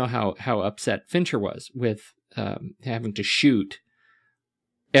you know how upset Fincher was with having to shoot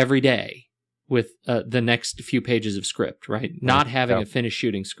every day with the next few pages of script, right? Not having a finished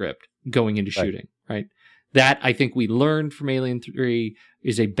shooting script going into shooting, right? That, I think we learned from Alien 3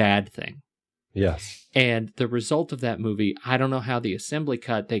 is a bad thing. Yes. And the result of that movie, I don't know how the assembly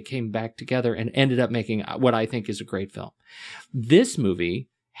cut, they came back together and ended up making what I think is a great film. This movie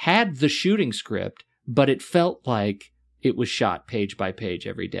had the shooting script, but it felt like it was shot page by page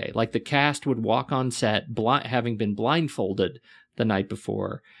every day. Like the cast would walk on set, having been blindfolded the night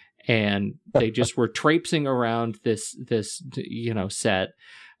before, and they just were traipsing around this set,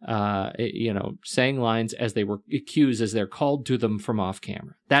 saying lines as they were cues as they're called to them from off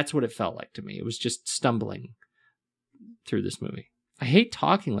camera. That's what it felt like to me. It was just stumbling through this movie. I hate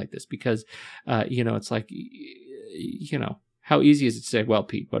talking like this because, it's like, how easy is it to say, well,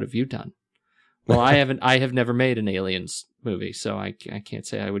 Pete, what have you done? Well, I have never made an Aliens movie, so I can't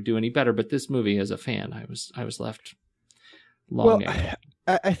say I would do any better. But this movie, as a fan, I was left longing. Well,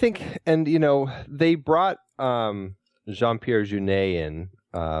 I think, and they brought Jean-Pierre Jeunet in,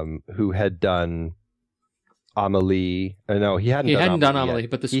 who had done Amélie. No, he hadn't done Amélie,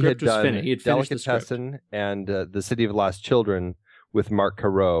 but the script was finished. He had finished the script. Delicatessen and The City of Lost Children with Marc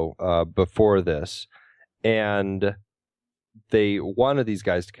Caro before this, and they wanted these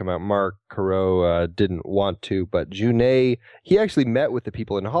guys to come out. Marc Caro didn't want to, but Jeunet, he actually met with the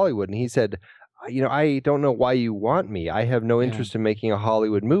people in Hollywood, and he said, I don't know why you want me. I have no interest in making a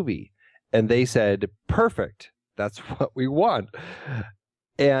Hollywood movie. And they said, perfect. That's what we want.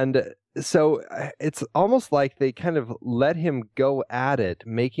 And so it's almost like they kind of let him go at it,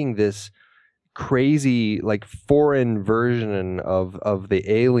 making this crazy, like, foreign version of the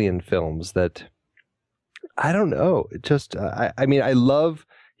Alien films that, I don't know. It just, I mean, I love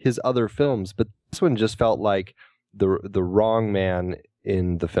his other films, but this one just felt like the wrong man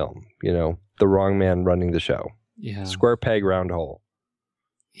in the film, the wrong man running the show. Yeah. Square peg, round hole.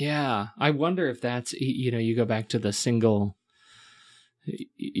 Yeah. I wonder if that's, you go back to the single,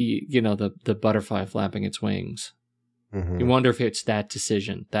 the butterfly flapping its wings. Mm-hmm. You wonder if it's that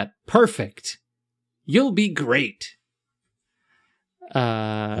decision, that perfect, you'll be great.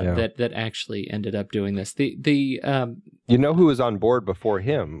 That actually ended up doing this. Who was on board before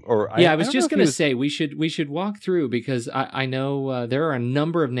him? I was just going to say we should walk through, because I know there are a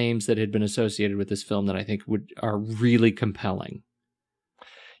number of names that had been associated with this film that I think are really compelling.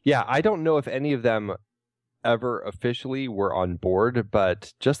 Yeah, I don't know if any of them ever officially were on board,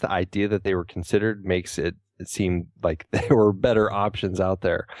 but just the idea that they were considered makes it seem like there were better options out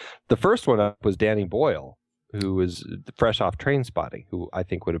there. The first one up was Danny Boyle, who was fresh off Train Spotting, who I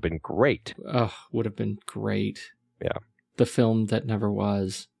think would have been great. Oh, would have been great. Yeah. The film that never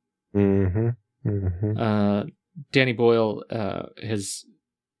was. Mm-hmm. Mm-hmm. Danny Boyle has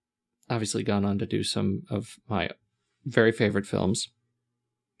obviously gone on to do some of my very favorite films.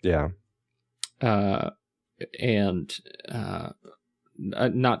 Yeah. And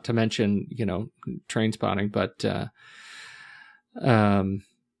not to mention, Train Spotting, but A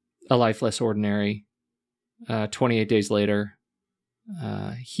Life Less Ordinary, 28 Days Later.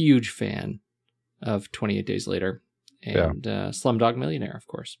 Huge fan of 28 Days Later. And Slumdog Millionaire, of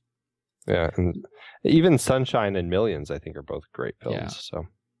course. Yeah, and even Sunshine and Millions, I think, are both great films. Yeah.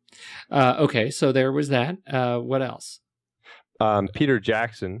 So, okay, so there was that. What else? Peter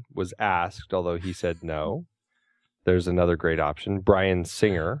Jackson was asked, although he said no. There's another great option. Bryan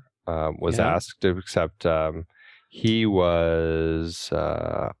Singer was asked, except he was.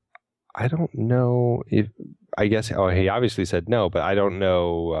 I don't know if. I guess. Oh, he obviously said no, but I don't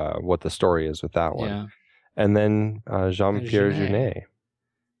know what the story is with that one. Yeah. And then Jean-Pierre Jeunet.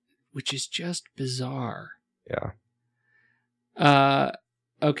 Which is just bizarre. Yeah.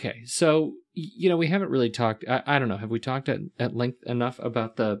 Okay, so we haven't really talked. I don't know. Have we talked at length enough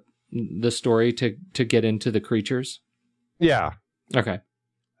about the story to get into the creatures? Yeah. Okay.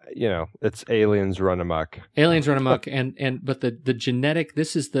 It's aliens run amok. Aliens run amok, but the genetic.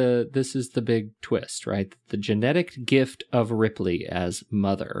 This is the big twist, right? The genetic gift of Ripley as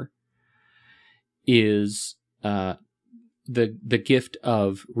mother is the gift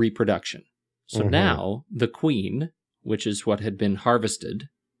of reproduction. So now the queen, which is what had been harvested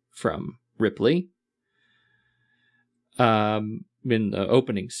from Ripley, in the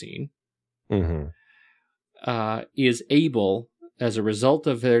opening scene, is able, as a result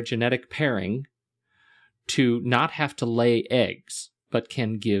of their genetic pairing, to not have to lay eggs, but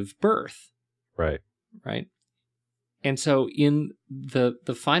can give birth. Right. Right. And so in the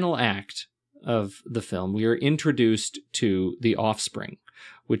final act of the film, we are introduced to the offspring,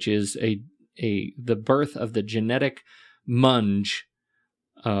 which is the birth of the genetic munge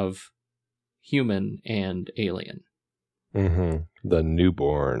of human and alien. The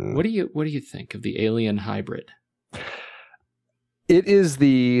newborn. What do you think of the alien hybrid? It is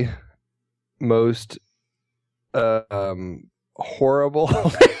the most horrible,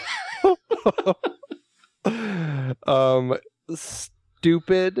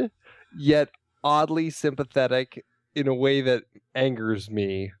 stupid, yet oddly sympathetic in a way that angers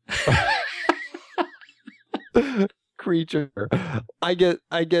me. Creature. I get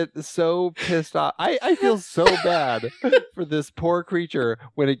so pissed off. I feel so bad for this poor creature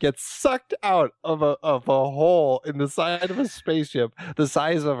when it gets sucked out of a hole in the side of a spaceship the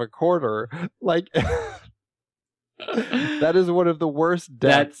size of a quarter. Like that is one of the worst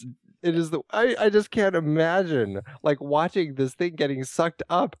deaths. It is I just can't imagine like watching this thing getting sucked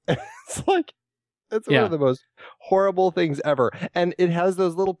up. It's like it's one of the most horrible things ever. And it has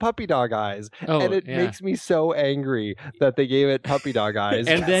those little puppy dog eyes. And it makes me so angry that they gave it puppy dog eyes.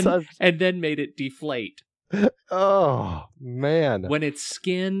 and then made it deflate. Oh, man. When its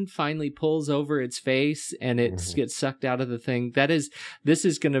skin finally pulls over its face and it gets sucked out of the thing, this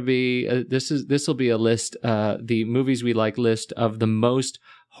will be a list, the movies we like list of the most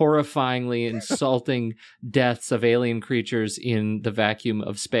horrifyingly insulting deaths of alien creatures in the vacuum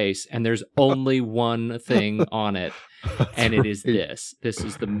of space, and there's only one thing on it, and it is this. This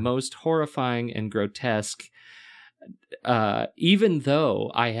is the most horrifying and grotesque, even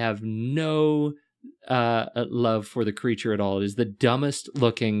though I have no love for the creature at all. It is the dumbest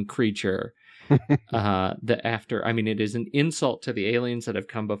looking creature. It is an insult to the aliens that have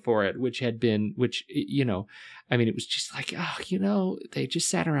come before it, it was just like, they just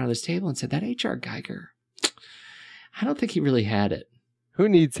sat around this table and said, that H.R. Geiger, I don't think he really had it. Who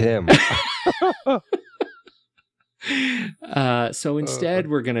needs him? So instead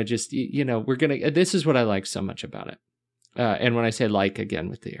we're going to just, this is what I like so much about it. And when I say like, again,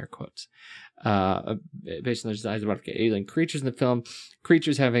 with the air quotes, based on the designs about alien creatures in the film,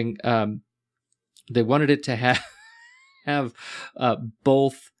 creatures having, they wanted it to have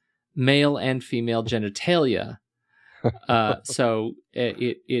both male and female genitalia. So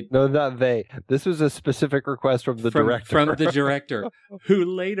it no, not they. This was a specific request from the director. From the director, who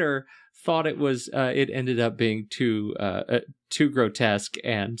later thought it was. It ended up being too grotesque,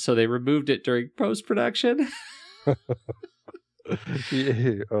 and so they removed it during post-production.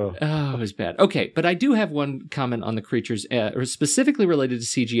 It was bad. Okay, but I do have one comment on the creatures, specifically related to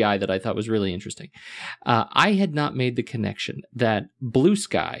CGI, that I thought was really interesting. I had not made the connection that Blue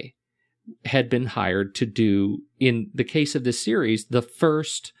Sky had been hired to do, in the case of this series, the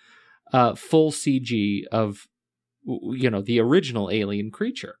first full CG of, the original alien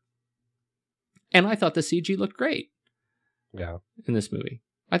creature. And I thought the CG looked great. Yeah. In this movie.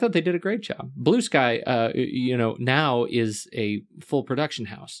 I thought they did a great job. Blue Sky, now is a full production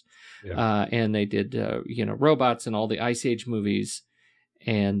house. Yeah. And they did, robots and all the Ice Age movies.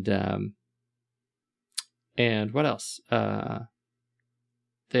 And what else?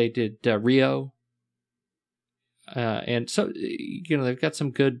 They did Rio. And so, they've got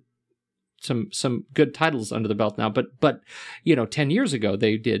some good titles under the belt now. But 10 years ago,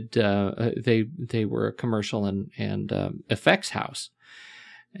 they did, they were a commercial and effects house.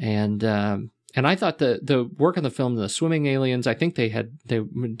 And I thought the work on the film, the swimming aliens, I think they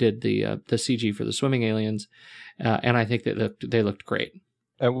did the CG for the swimming aliens. And I think that they looked great.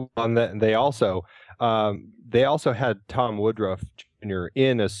 And on that, they also had Tom Woodruff Jr.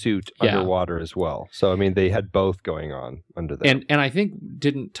 in a suit underwater as well. So I mean, they had both going on under there. And I think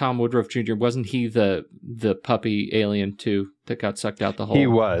didn't Tom Woodruff Jr. wasn't he the puppy alien too that got sucked out the hole? He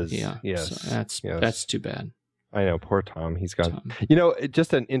was. Yeah. Yes. So that's too bad. I know, poor Tom. He's gone.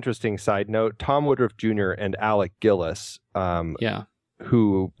 Just an interesting side note: Tom Woodruff Jr. and Alec Gillis,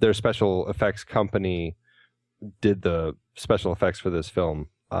 who their special effects company did the special effects for this film.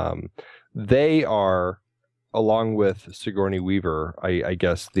 They are, along with Sigourney Weaver, I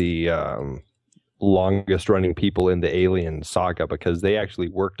guess the longest running people in the Alien saga, because they actually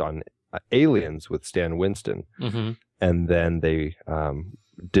worked on Aliens with Stan Winston, and then they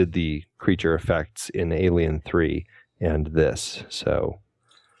did the creature effects in Alien 3 and this. So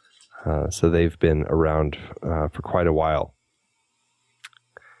they've been around for quite a while.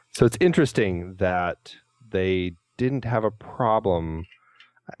 So it's interesting that they didn't have a problem.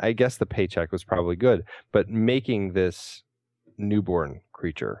 I guess the paycheck was probably good, but making this newborn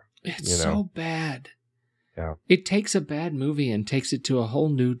creature, it's so bad. Yeah. It takes a bad movie and takes it to a whole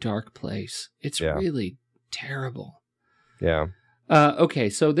new dark place. It's really terrible. Yeah. Okay,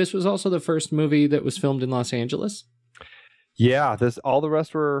 so this was also the first movie that was filmed in Los Angeles? Yeah, all the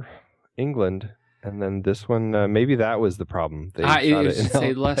rest were England. And then this one, maybe that was the problem. They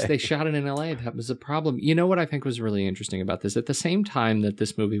shot it in LA. That was the problem. You know what I think was really interesting about this? At the same time that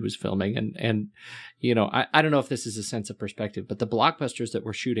this movie was filming, and I don't know if this is a sense of perspective, but the blockbusters that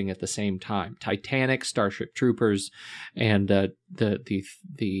were shooting at the same time, Titanic, Starship Troopers, and the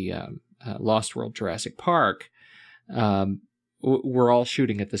Lost World Jurassic Park, were all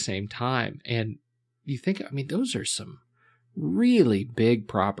shooting at the same time. And you think, those are some really big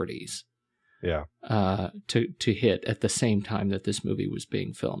properties. Yeah. To hit at the same time that this movie was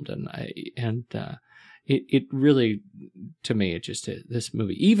being filmed, it really, to me, this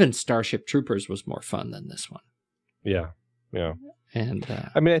movie, even Starship Troopers was more fun than this one. Yeah, yeah. And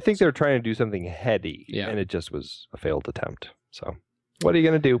I think they were trying to do something heady, and it just was a failed attempt. So, what are you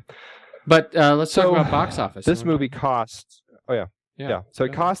going to do? But let's talk about box office. This movie cost. Oh yeah. So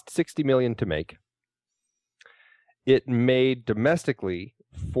it cost $60 million to make. It made domestically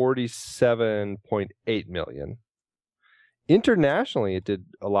 $47.8 million. Internationally, it did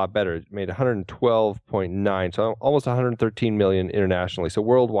a lot better. It made $112.9, so almost $113 million internationally. So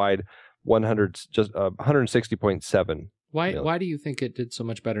worldwide, $160.7. Why do you think it did so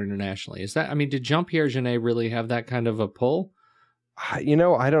much better internationally? Is that, did Jean-Pierre Jeunet really have that kind of a pull? I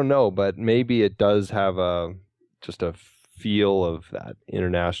don't know, but maybe it does have just a feel of that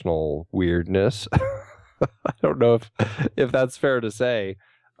international weirdness. I don't know if that's fair to say.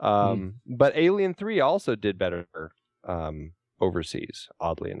 But Alien 3 also did better overseas,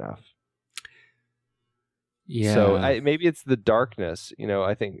 oddly enough. Yeah. So maybe it's the darkness.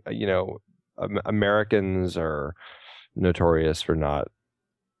 I think, Americans are notorious for not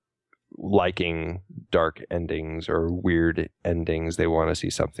liking dark endings or weird endings. They want to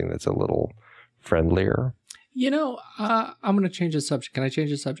see something that's a little friendlier. I'm going to change the subject. Can I change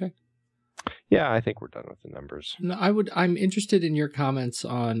the subject? Yeah, I think we're done with the numbers. No, I'm interested in your comments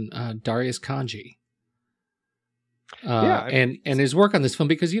on Darius Khondji. And his work on this film,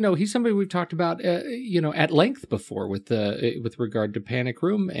 because he's somebody we've talked about at length before with regard to Panic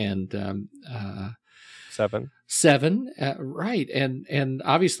Room and Seven, right? And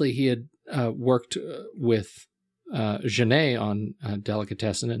obviously he had worked with Jeunet on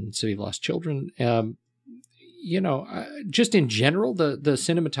Delicatessen and City of Lost Children. Just in general, the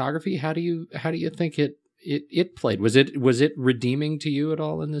cinematography, how do you think it played? Was it redeeming to you at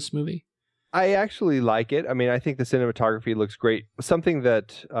all in this movie? I actually like it. I think the cinematography looks great. Something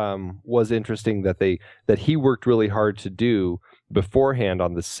that was interesting that he worked really hard to do beforehand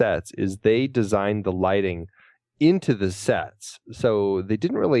on the sets is they designed the lighting into the sets. So they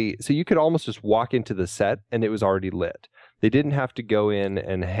didn't really, so you could almost just walk into the set and it was already lit. They didn't have to go in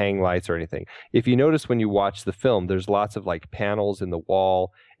and hang lights or anything. If you notice when you watch the film, there's lots of like panels in the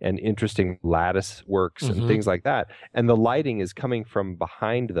wall and interesting lattice works and things like that. And the lighting is coming from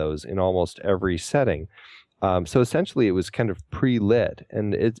behind those in almost every setting. So essentially it was kind of pre-lit.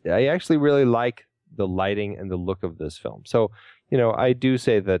 And I actually really like the lighting and the look of this film. So, I do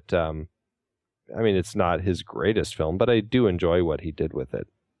say that, it's not his greatest film, but I do enjoy what he did with it.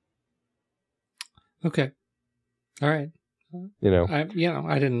 Okay. All right. You're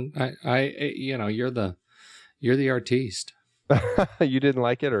the artiste. You didn't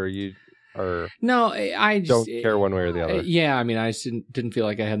like it, no, I just don't care one way or the other. Yeah, I just didn't feel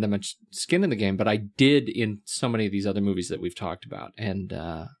like I had that much skin in the game, but I did in so many of these other movies that we've talked about, and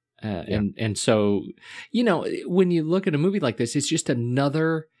so when you look at a movie like this, it's just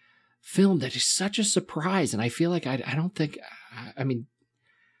another film that is such a surprise, and I feel like I don't think,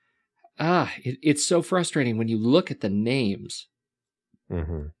 it's so frustrating when you look at the names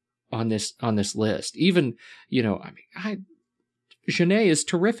on this list. Even Genet is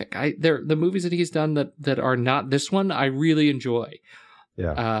terrific. The movies that he's done that are not this one, I really enjoy.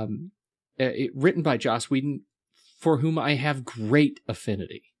 Yeah. Written by Joss Whedon, for whom I have great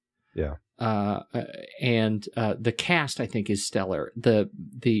affinity. Yeah. And the cast, I think, is stellar. The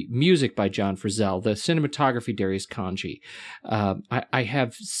music by John Frizzell, the cinematography, Darius Khondji. I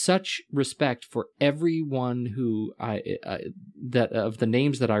have such respect for everyone who that of the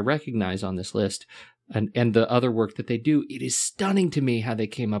names that I recognize on this list, and the other work that they do. It is stunning to me how they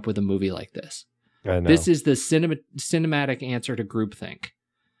came up with a movie like this. I know. This is the cinematic answer to groupthink.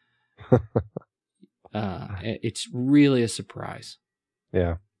 It's really a surprise.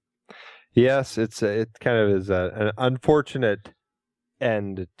 Yeah. Yes, it kind of is an unfortunate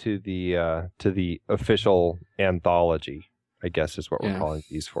end to the official anthology, I guess is what we're calling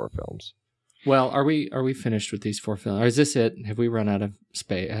these 4 films. Well, are we finished with these 4 films? Or is this it? Have we run out of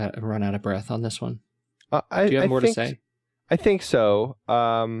run out of breath on this one? Do you have more to say? I think so.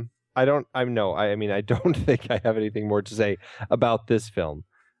 I don't think I have anything more to say about this film.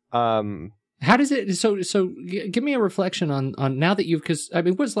 How does it? So give me a reflection on now that because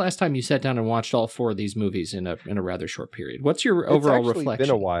when's the last time you sat down and watched all 4 of these movies in a rather short period? What's your overall reflection? It's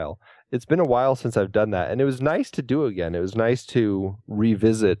been a while. It's been a while since I've done that, and it was nice to do again. It was nice to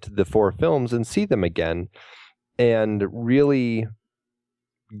revisit the 4 films and see them again, and really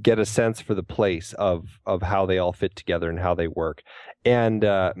get a sense for the place of how they all fit together and how they work. And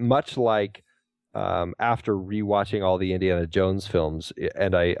much like after rewatching all the Indiana Jones films,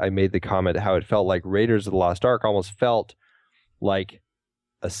 and I made the comment how it felt like Raiders of the Lost Ark almost felt like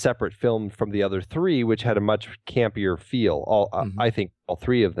a separate film from the other 3, which had a much campier feel. I think all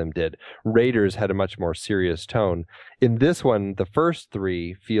 3 of them did. Raiders had a much more serious tone. In this one, the first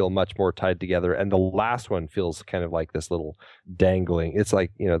 3 feel much more tied together, and the last one feels kind of like this little dangling. It's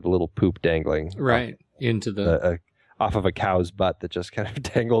like, the little poop dangling. Right. Into the... off of a cow's butt that just kind of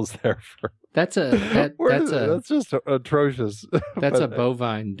dangles there for... That's just atrocious. That's a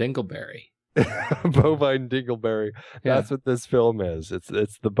bovine dingleberry. Bovine dingleberry. That's what this film is. It's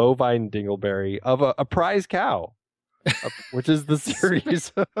the bovine dingleberry of a prize cow, which is the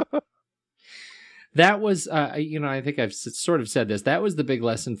series. That was, I think I've sort of said this. That was the big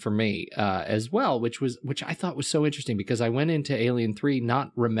lesson for me as well, which I thought was so interesting because I went into Alien 3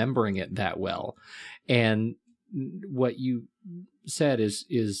 not remembering it that well, and what you said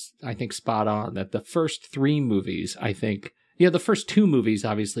is I think spot on. That the first 3 movies, I think. The first 2 movies,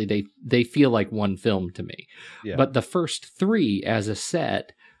 obviously, they feel like one film to me. Yeah. But the first 3 as a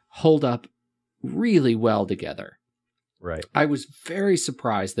set hold up really well together. Right. I was very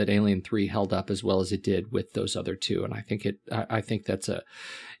surprised that Alien 3 held up as well as it did with those other 2. And I think I think that's that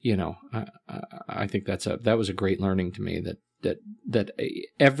was a great learning to me that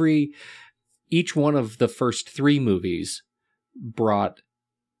each one of the first 3 movies brought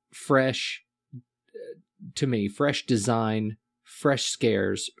fresh design, fresh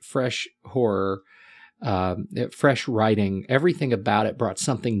scares, fresh horror, fresh writing. Everything about it brought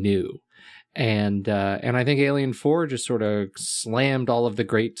something new. And I think Alien 4 just sort of slammed all of the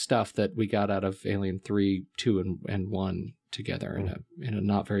great stuff that we got out of Alien 3, 2, and 1 together in a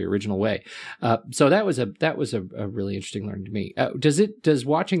not very original way. So that was a really interesting learning to me. Does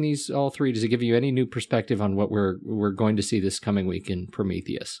watching these all 3, does it give you any new perspective on what we're going to see this coming week in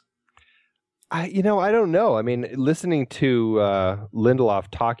Prometheus? I don't know. I mean, listening to Lindelof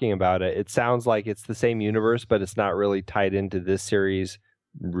talking about it, it sounds like it's the same universe, but it's not really tied into this series,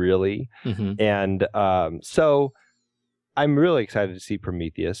 really. Mm-hmm. And so I'm really excited to see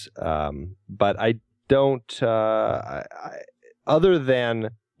Prometheus. But I don't, other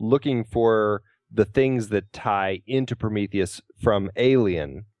than looking for the things that tie into Prometheus from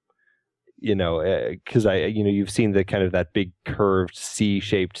Alien, because you've seen the kind of that big curved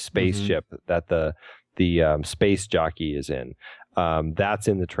C-shaped spaceship that the space jockey is in. That's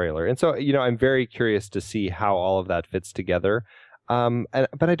in the trailer. And so, I'm very curious to see how all of that fits together.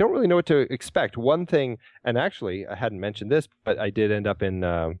 But I don't really know what to expect. One thing, and actually I hadn't mentioned this, but I did end up in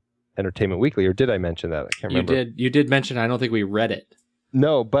Entertainment Weekly, or did I mention that? I can't remember. You did mention it. I don't think we read it.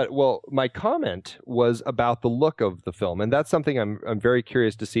 No, but my comment was about the look of the film, and that's something I'm very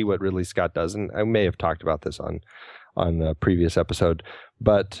curious to see what Ridley Scott does. And I may have talked about this on a previous episode,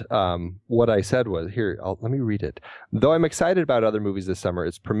 but what I said was, let me read it. Though I'm excited about other movies this summer,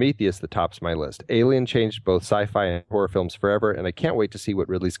 it's Prometheus that tops my list. Alien changed both sci-fi and horror films forever, and I can't wait to see what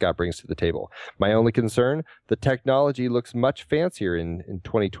Ridley Scott brings to the table. My only concern, the technology looks much fancier in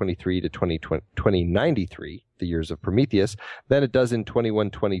 2023 to 2093, the years of Prometheus, than it does in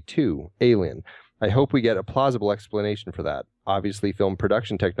 2122, Alien. I hope we get a plausible explanation for that. Obviously, film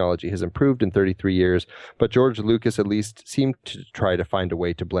production technology has improved in 33 years, but George Lucas at least seemed to try to find a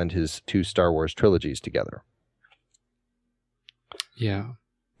way to blend his two Star Wars trilogies together. Yeah.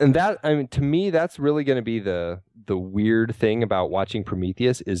 And that, to me, that's really going to be the weird thing about watching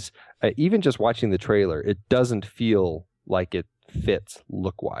Prometheus is even just watching the trailer, it doesn't feel like it fits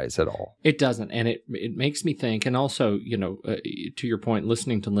look-wise at all. It doesn't, and it makes me think, and also, to your point,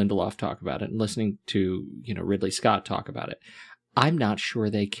 listening to Lindelof talk about it and listening to, Ridley Scott talk about it, I'm not sure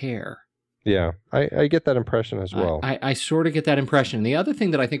they care. Yeah, I get that impression as well. I sort of get that impression. And the other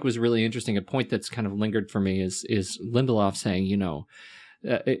thing that I think was really interesting, a point that's kind of lingered for me, is Lindelof saying,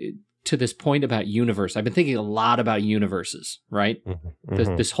 to this point about universe, I've been thinking a lot about universes, right?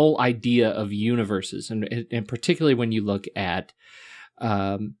 Mm-hmm. This whole idea of universes, and particularly when you look at,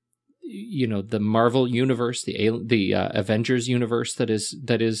 the Marvel universe, the Avengers universe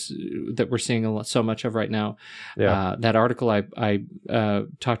that we're seeing so much of right now. Yeah. That article I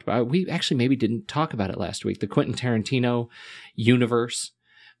talked about, we actually maybe didn't talk about it last week. The Quentin Tarantino universe.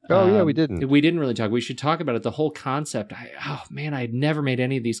 Oh, yeah, we didn't. We didn't really talk. We should talk about it. The whole concept. I had never made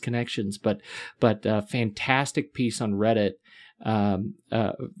any of these connections, but fantastic piece on Reddit,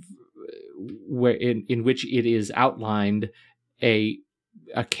 where in which it is outlined a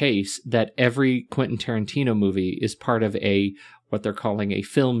case that every Quentin Tarantino movie is part of what they're calling a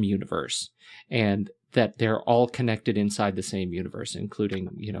film universe, and that they're all connected inside the same universe, including,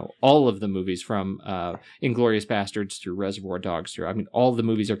 all of the movies from Inglourious Bastards through Reservoir Dogs through, all the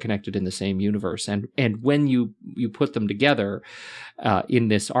movies are connected in the same universe. And when you put them together in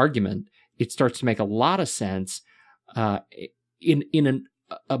this argument, it starts to make a lot of sense in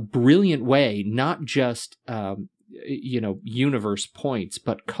a brilliant way, not just, universe points,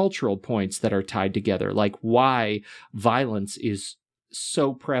 but cultural points that are tied together, like why violence is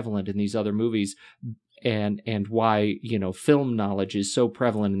so prevalent in these other movies, and why film knowledge is so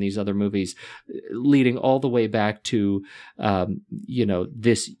prevalent in these other movies, leading all the way back to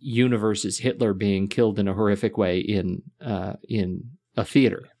this universe's Hitler being killed in a horrific way in a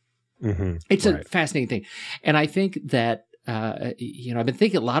theater. Mm-hmm. It's a fascinating thing, and I think that I've been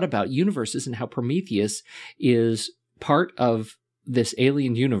thinking a lot about universes and how Prometheus is part of this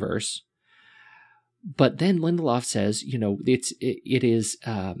alien universe. But then Lindelof says, it is,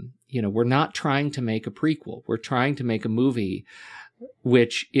 we're not trying to make a prequel. We're trying to make a movie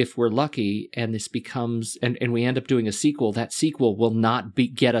which, if we're lucky and this becomes, and we end up doing a sequel, that sequel will not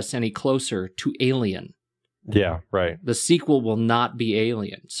get us any closer to Alien. Yeah, right. The sequel will not be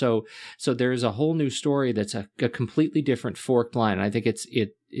Alien. So there's a whole new story that's a completely different forked line. And I think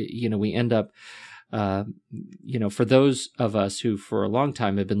we end up, for those of us who for a long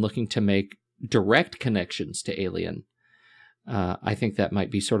time have been looking to make direct connections to Alien, I think that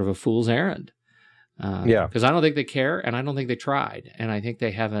might be sort of a fool's errand. Because I don't think they care, and I don't think they tried, and I think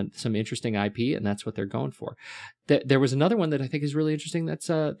they have some interesting IP, and that's what they're going for. There was another one that I think is really interesting. That's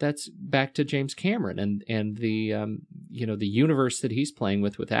back to James Cameron and the the universe that he's playing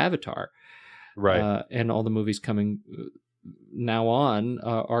with Avatar, right? And all the movies coming now on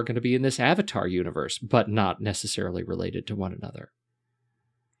are going to be in this Avatar universe, but not necessarily related to one another.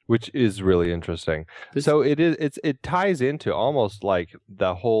 Which is really interesting. So it ties into almost like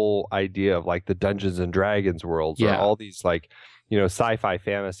the whole idea of like the Dungeons and Dragons worlds, or all these sci-fi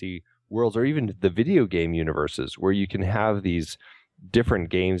fantasy worlds, or even the video game universes where you can have these different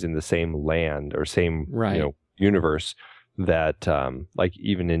games in the same land or same universe that like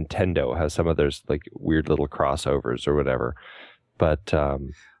even Nintendo has some of those like weird little crossovers or whatever. But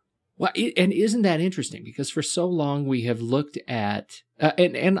Well, and isn't that interesting? Because for so long we have looked at,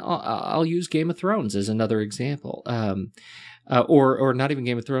 and I'll use Game of Thrones as another example, or not even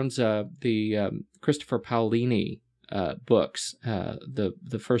Game of Thrones, the Christopher Paolini books.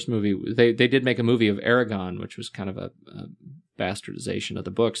 The first movie, they did make a movie of Aragon, which was kind of a bastardization of the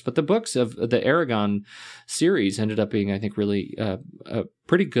books, but the books of the Aragon series ended up being, I think, really a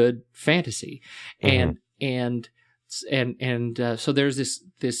pretty good fantasy, and so there's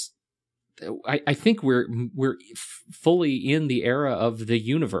this. I think we're fully in the era of the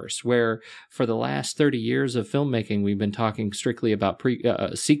universe, where for the last 30 years of filmmaking, we've been talking strictly about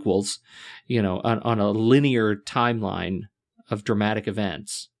sequels, on a linear timeline of dramatic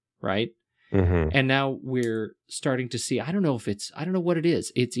events, right? Mm-hmm. And now we're starting to see, I don't know what it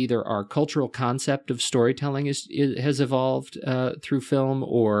is. It's either our cultural concept of storytelling has evolved through film,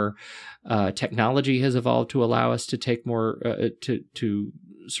 or technology has evolved to allow us to take more, to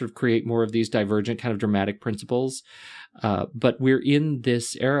sort of create more of these divergent kind of dramatic principles. But we're in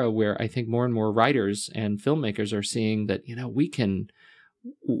this era where I think more and more writers and filmmakers are seeing that,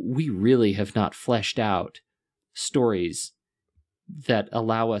 we really have not fleshed out stories that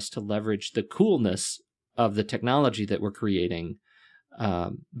allow us to leverage the coolness of the technology that we're creating,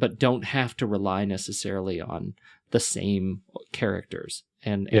 but don't have to rely necessarily on the same characters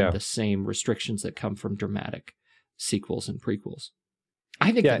and the same restrictions that come from dramatic sequels and prequels.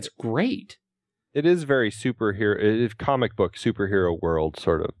 I think that's great. It is very comic book superhero world,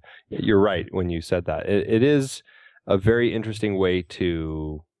 sort of. You're right when you said that. It is a very interesting way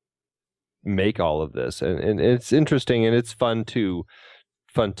to make all of this, and it's interesting, and it's fun to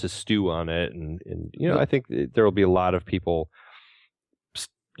stew on it, and I think there will be a lot of people,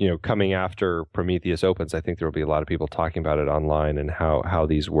 coming after Prometheus opens. I think there will be a lot of people talking about it online, and how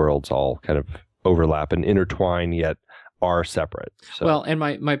these worlds all kind of overlap and intertwine, yet are separate. So. Well, and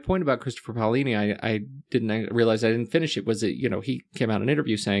my point about Christopher Paolini, I didn't realize I didn't finish it, was that he came out in an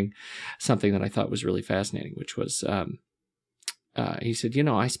interview saying something that I thought was really fascinating, which was he said,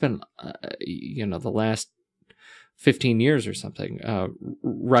 I spent the last 15 years or something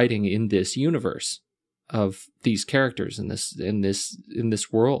writing in this universe of these characters in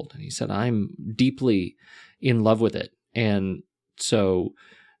this world, and he said, I'm deeply in love with it, and so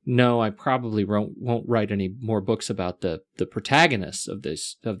no, I probably won't write any more books about the protagonists of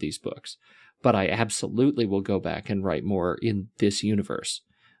these books, but I absolutely will go back and write more in this universe.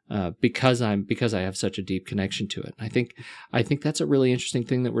 Because I have such a deep connection to it. I think that's a really interesting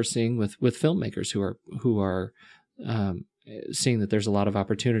thing that we're seeing with filmmakers who are seeing that there's a lot of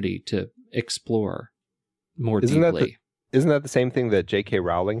opportunity to explore more deeply. Isn't that the same thing that J.K.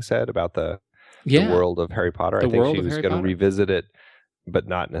 Rowling said about the world of Harry Potter? I think she was going to revisit it, but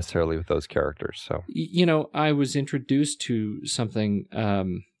not necessarily with those characters. So I was introduced to something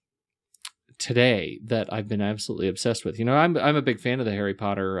today that I've been absolutely obsessed with. I'm a big fan of the Harry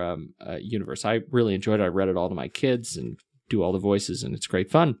Potter universe. I really enjoyed it. I read it all to my kids and do all the voices, and it's great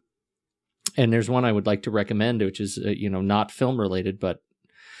fun. And there's one I would like to recommend, which is not film related, but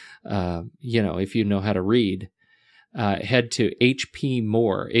if you know how to read, head to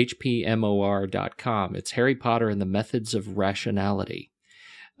hpmore.com. It's Harry Potter and the Methods of Rationality.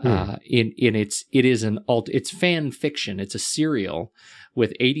 It's fan fiction. It's a serial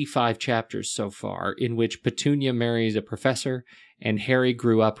with 85 chapters so far, in which Petunia marries a professor and Harry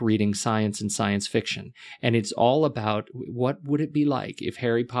grew up reading science and science fiction. And it's all about what would it be like if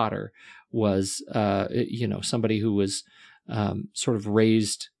Harry Potter was, somebody who was sort of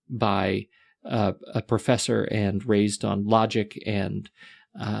raised by a professor and raised on logic, and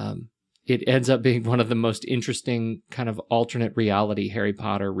it ends up being one of the most interesting kind of alternate reality Harry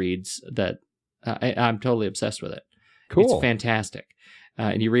Potter reads that I'm totally obsessed with it. Cool. It's fantastic.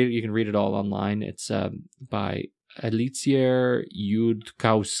 And you can read it all online. It's by Alicia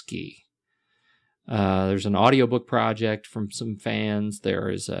Yudkowsky. There's an audiobook project from some fans. There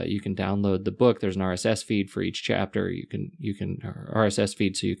is you can download the book. There's an RSS feed for each chapter. You can RSS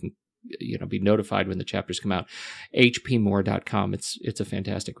feed so you can be notified when the chapters come out. hpmore.com. It's a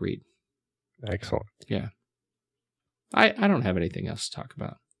fantastic read. Excellent. Yeah. I don't have anything else to talk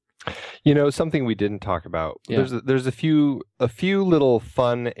about. Something we didn't talk about. Yeah. There's a few little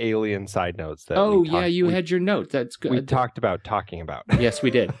fun alien side notes that. You had your note. That's good. We talked about talking about. Yes, we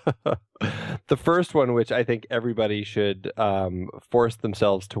did. The first one, which I think everybody should force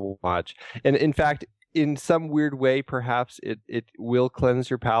themselves to watch, and in fact, in some weird way, perhaps it will cleanse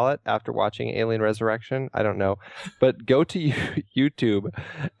your palate after watching Alien Resurrection. I don't know, but go to YouTube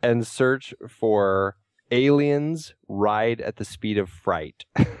and search for Aliens Ride at the Speed of Fright.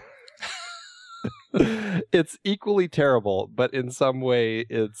 It's equally terrible, but in some way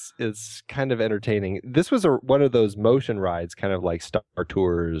it's kind of entertaining. This was one of those motion rides, kind of like Star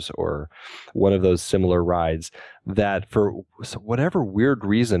Tours or one of those similar rides that for whatever weird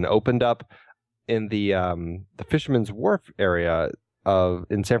reason opened up in the Fisherman's Wharf area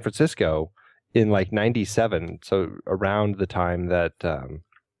in San Francisco in like 97, so around the time that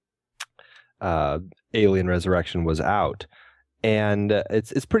Alien Resurrection was out. And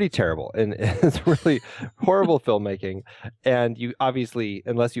it's pretty terrible, and it's really horrible filmmaking. And you obviously,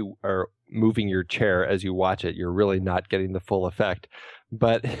 unless you are moving your chair as you watch it, you're really not getting the full effect.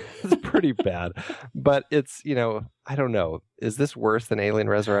 But it's pretty bad. But it's, I don't know. Is this worse than Alien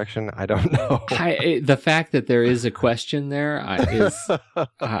Resurrection? I don't know. The fact that there is a question there is,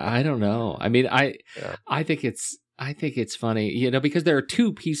 I don't know. I mean, I think it's funny, because there are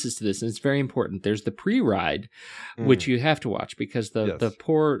two pieces to this, and it's very important. There's the pre-ride, which you have to watch because the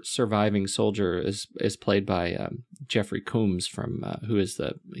poor surviving soldier is played by Jeffrey Combs who is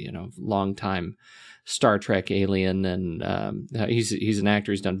the longtime Star Trek alien, and he's an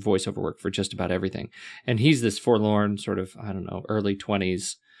actor. He's done voiceover work for just about everything, and he's this forlorn sort of early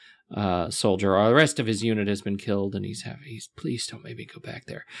 20s soldier. The rest of his unit has been killed, and he's please don't make me go back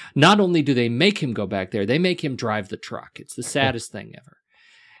there. Not only do they make him go back there, they make him drive the truck. It's the saddest thing ever.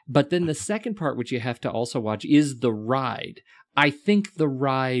 But then the second part, which you have to also watch, is the ride. I think the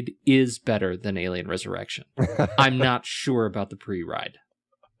ride is better than Alien Resurrection. I'm not sure about the pre-ride.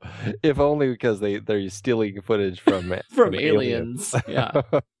 If only because they're stealing footage from aliens. Yeah.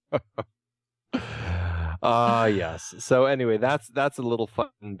 Yes. So anyway, that's a little fun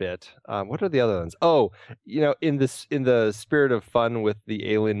bit. What are the other ones? Oh, in the spirit of fun with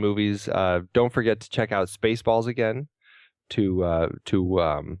the Alien movies, don't forget to check out Spaceballs again to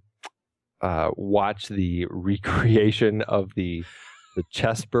watch the recreation of the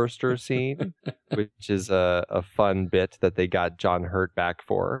chest burster scene, which is a fun bit that they got John Hurt back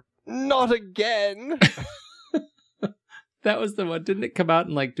for. Not again. That was the one. Didn't it come out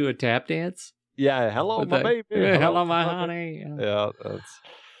and do a tap dance? Yeah, hello, my baby. Hello, my honey. Yeah,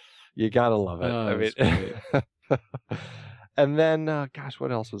 you gotta love it. And then, gosh,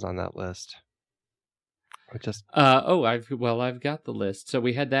 what else was on that list? I've got the list. So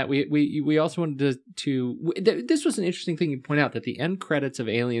we had that. We also wanted to this was an interesting thing you point out, that the end credits of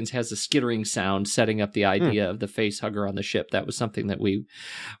Aliens has a skittering sound setting up the idea of the face hugger on the ship. That was something that we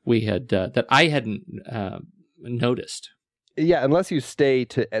had that I hadn't noticed. Yeah, unless you stay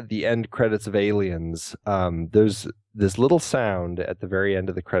at the end credits of Aliens, there's this little sound at the very end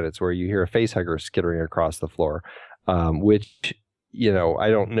of the credits where you hear a facehugger skittering across the floor, which, I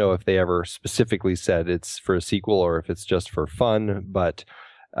don't know if they ever specifically said it's for a sequel or if it's just for fun, but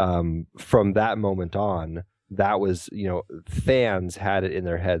from that moment on, that was, fans had it in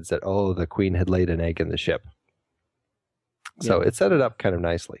their heads that, oh, the Queen had laid an egg in the ship. So it set it up kind of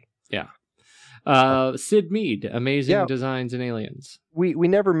nicely. Yeah. Sid Mead, amazing designs in Aliens. We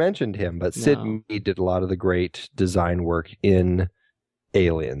never mentioned him, but Sid Mead did a lot of the great design work in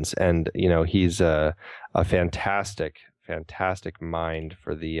Aliens, and he's a fantastic mind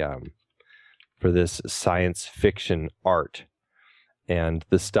for the for this science fiction art, and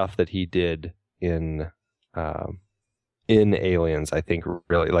the stuff that he did in Aliens, I think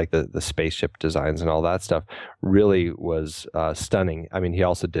really like the spaceship designs and all that stuff really was stunning. I mean, he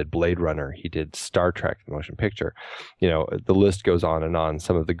also did Blade Runner. He did Star Trek, the motion picture. The list goes on and on.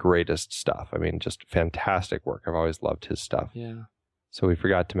 Some of the greatest stuff. I mean, just fantastic work. I've always loved his stuff. Yeah. So we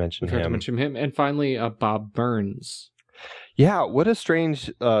forgot to mention him. And finally, Bob Burns. Yeah. What a strange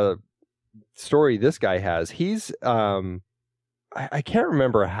story this guy has. He's, I can't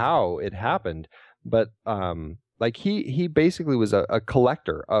remember how it happened, but, he basically was a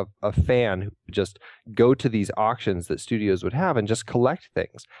collector, a fan who would just go to these auctions that studios would have and just collect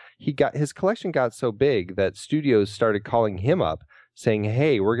things. His collection got so big that studios started calling him up saying,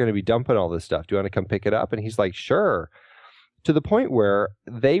 hey, we're going to be dumping all this stuff. Do you want to come pick it up? And he's like, sure. To the point where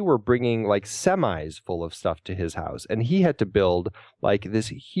they were bringing semis full of stuff to his house. And he had to build this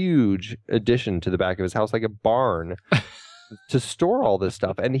huge addition to the back of his house, like a barn, to store all this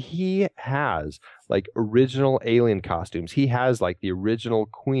stuff. And he has original Alien costumes. He has the original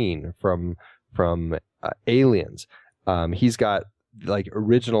Queen from Aliens. He's got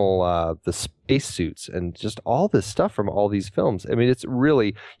original the space suits and just all this stuff from all these films. I mean, it's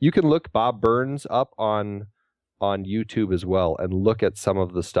really, you can look Bob Burns up on YouTube as well and look at some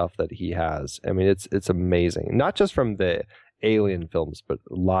of the stuff that he has. I mean, it's amazing. Not just from the Alien films, but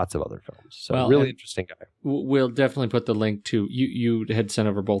lots of other films. So really interesting guy. We'll definitely put the link to you had sent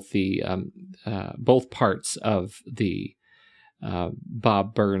over both the both parts of the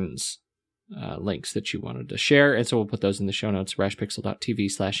Bob Burns links that you wanted to share. And so we'll put those in the show notes,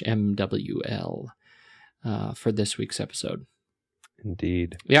 rashpixel.tv/MWL for this week's episode.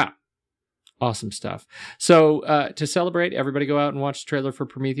 Indeed. Yeah. Awesome stuff. So to celebrate, everybody go out and watch the trailer for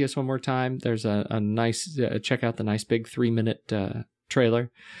Prometheus one more time. There's a nice, check out the nice big 3-minute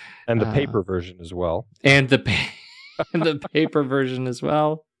trailer. And the paper version as well. And the paper version as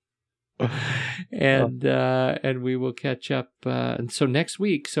well. And we will catch up. And so next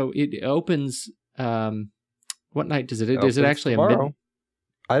week, so it opens, what night does it? Is it actually tomorrow.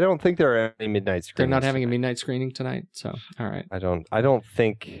 I don't think there are any midnight screenings. They're not having a midnight screening tonight. So, all right. I don't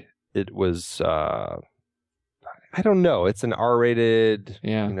think it was, I don't know. It's an R-rated,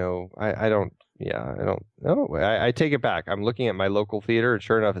 yeah. I don't know. I take it back. I'm looking at my local theater, and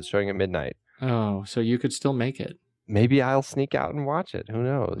sure enough, it's showing at midnight. Oh, so you could still make it. Maybe I'll sneak out and watch it. Who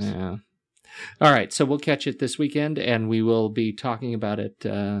knows? Yeah. All right. So we'll catch it this weekend, and we will be talking about it.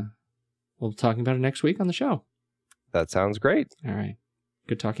 We'll be talking about it next week on the show. That sounds great. All right.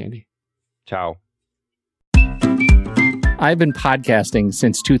 Good talk, Andy. Ciao. I've been podcasting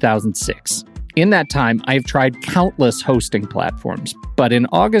since 2006. In that time, I've tried countless hosting platforms, but in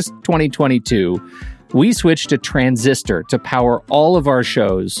August 2022, we switched to Transistor to power all of our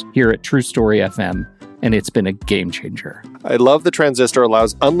shows here at True Story FM, and it's been a game changer. I love the Transistor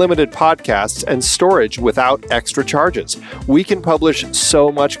allows unlimited podcasts and storage without extra charges. We can publish so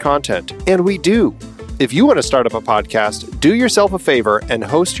much content, and we do. If you want to start up a podcast, do yourself a favor and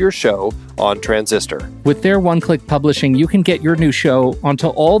host your show on Transistor. With their one-click publishing, you can get your new show onto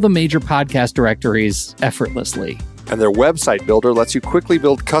all the major podcast directories effortlessly. And their website builder lets you quickly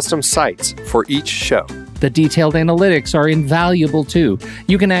build custom sites for each show. The detailed analytics are invaluable too.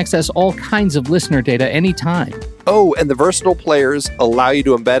 You can access all kinds of listener data anytime. Oh, and the versatile players allow you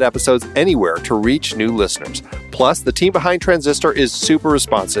to embed episodes anywhere to reach new listeners. Plus, the team behind Transistor is super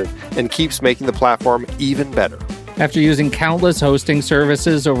responsive and keeps making the platform even better. After using countless hosting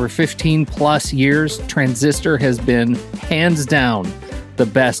services over 15 plus years, Transistor has been, hands down, the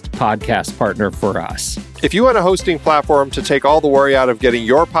best podcast partner for us. If you want a hosting platform to take all the worry out of getting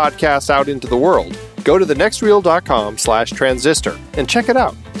your podcast out into the world, go to thenextreel.com/transistor and check it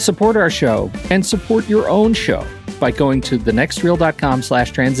out. Support our show and support your own show by going to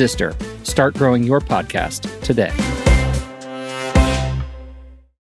thenextreel.com/transistor. Start growing your podcast today.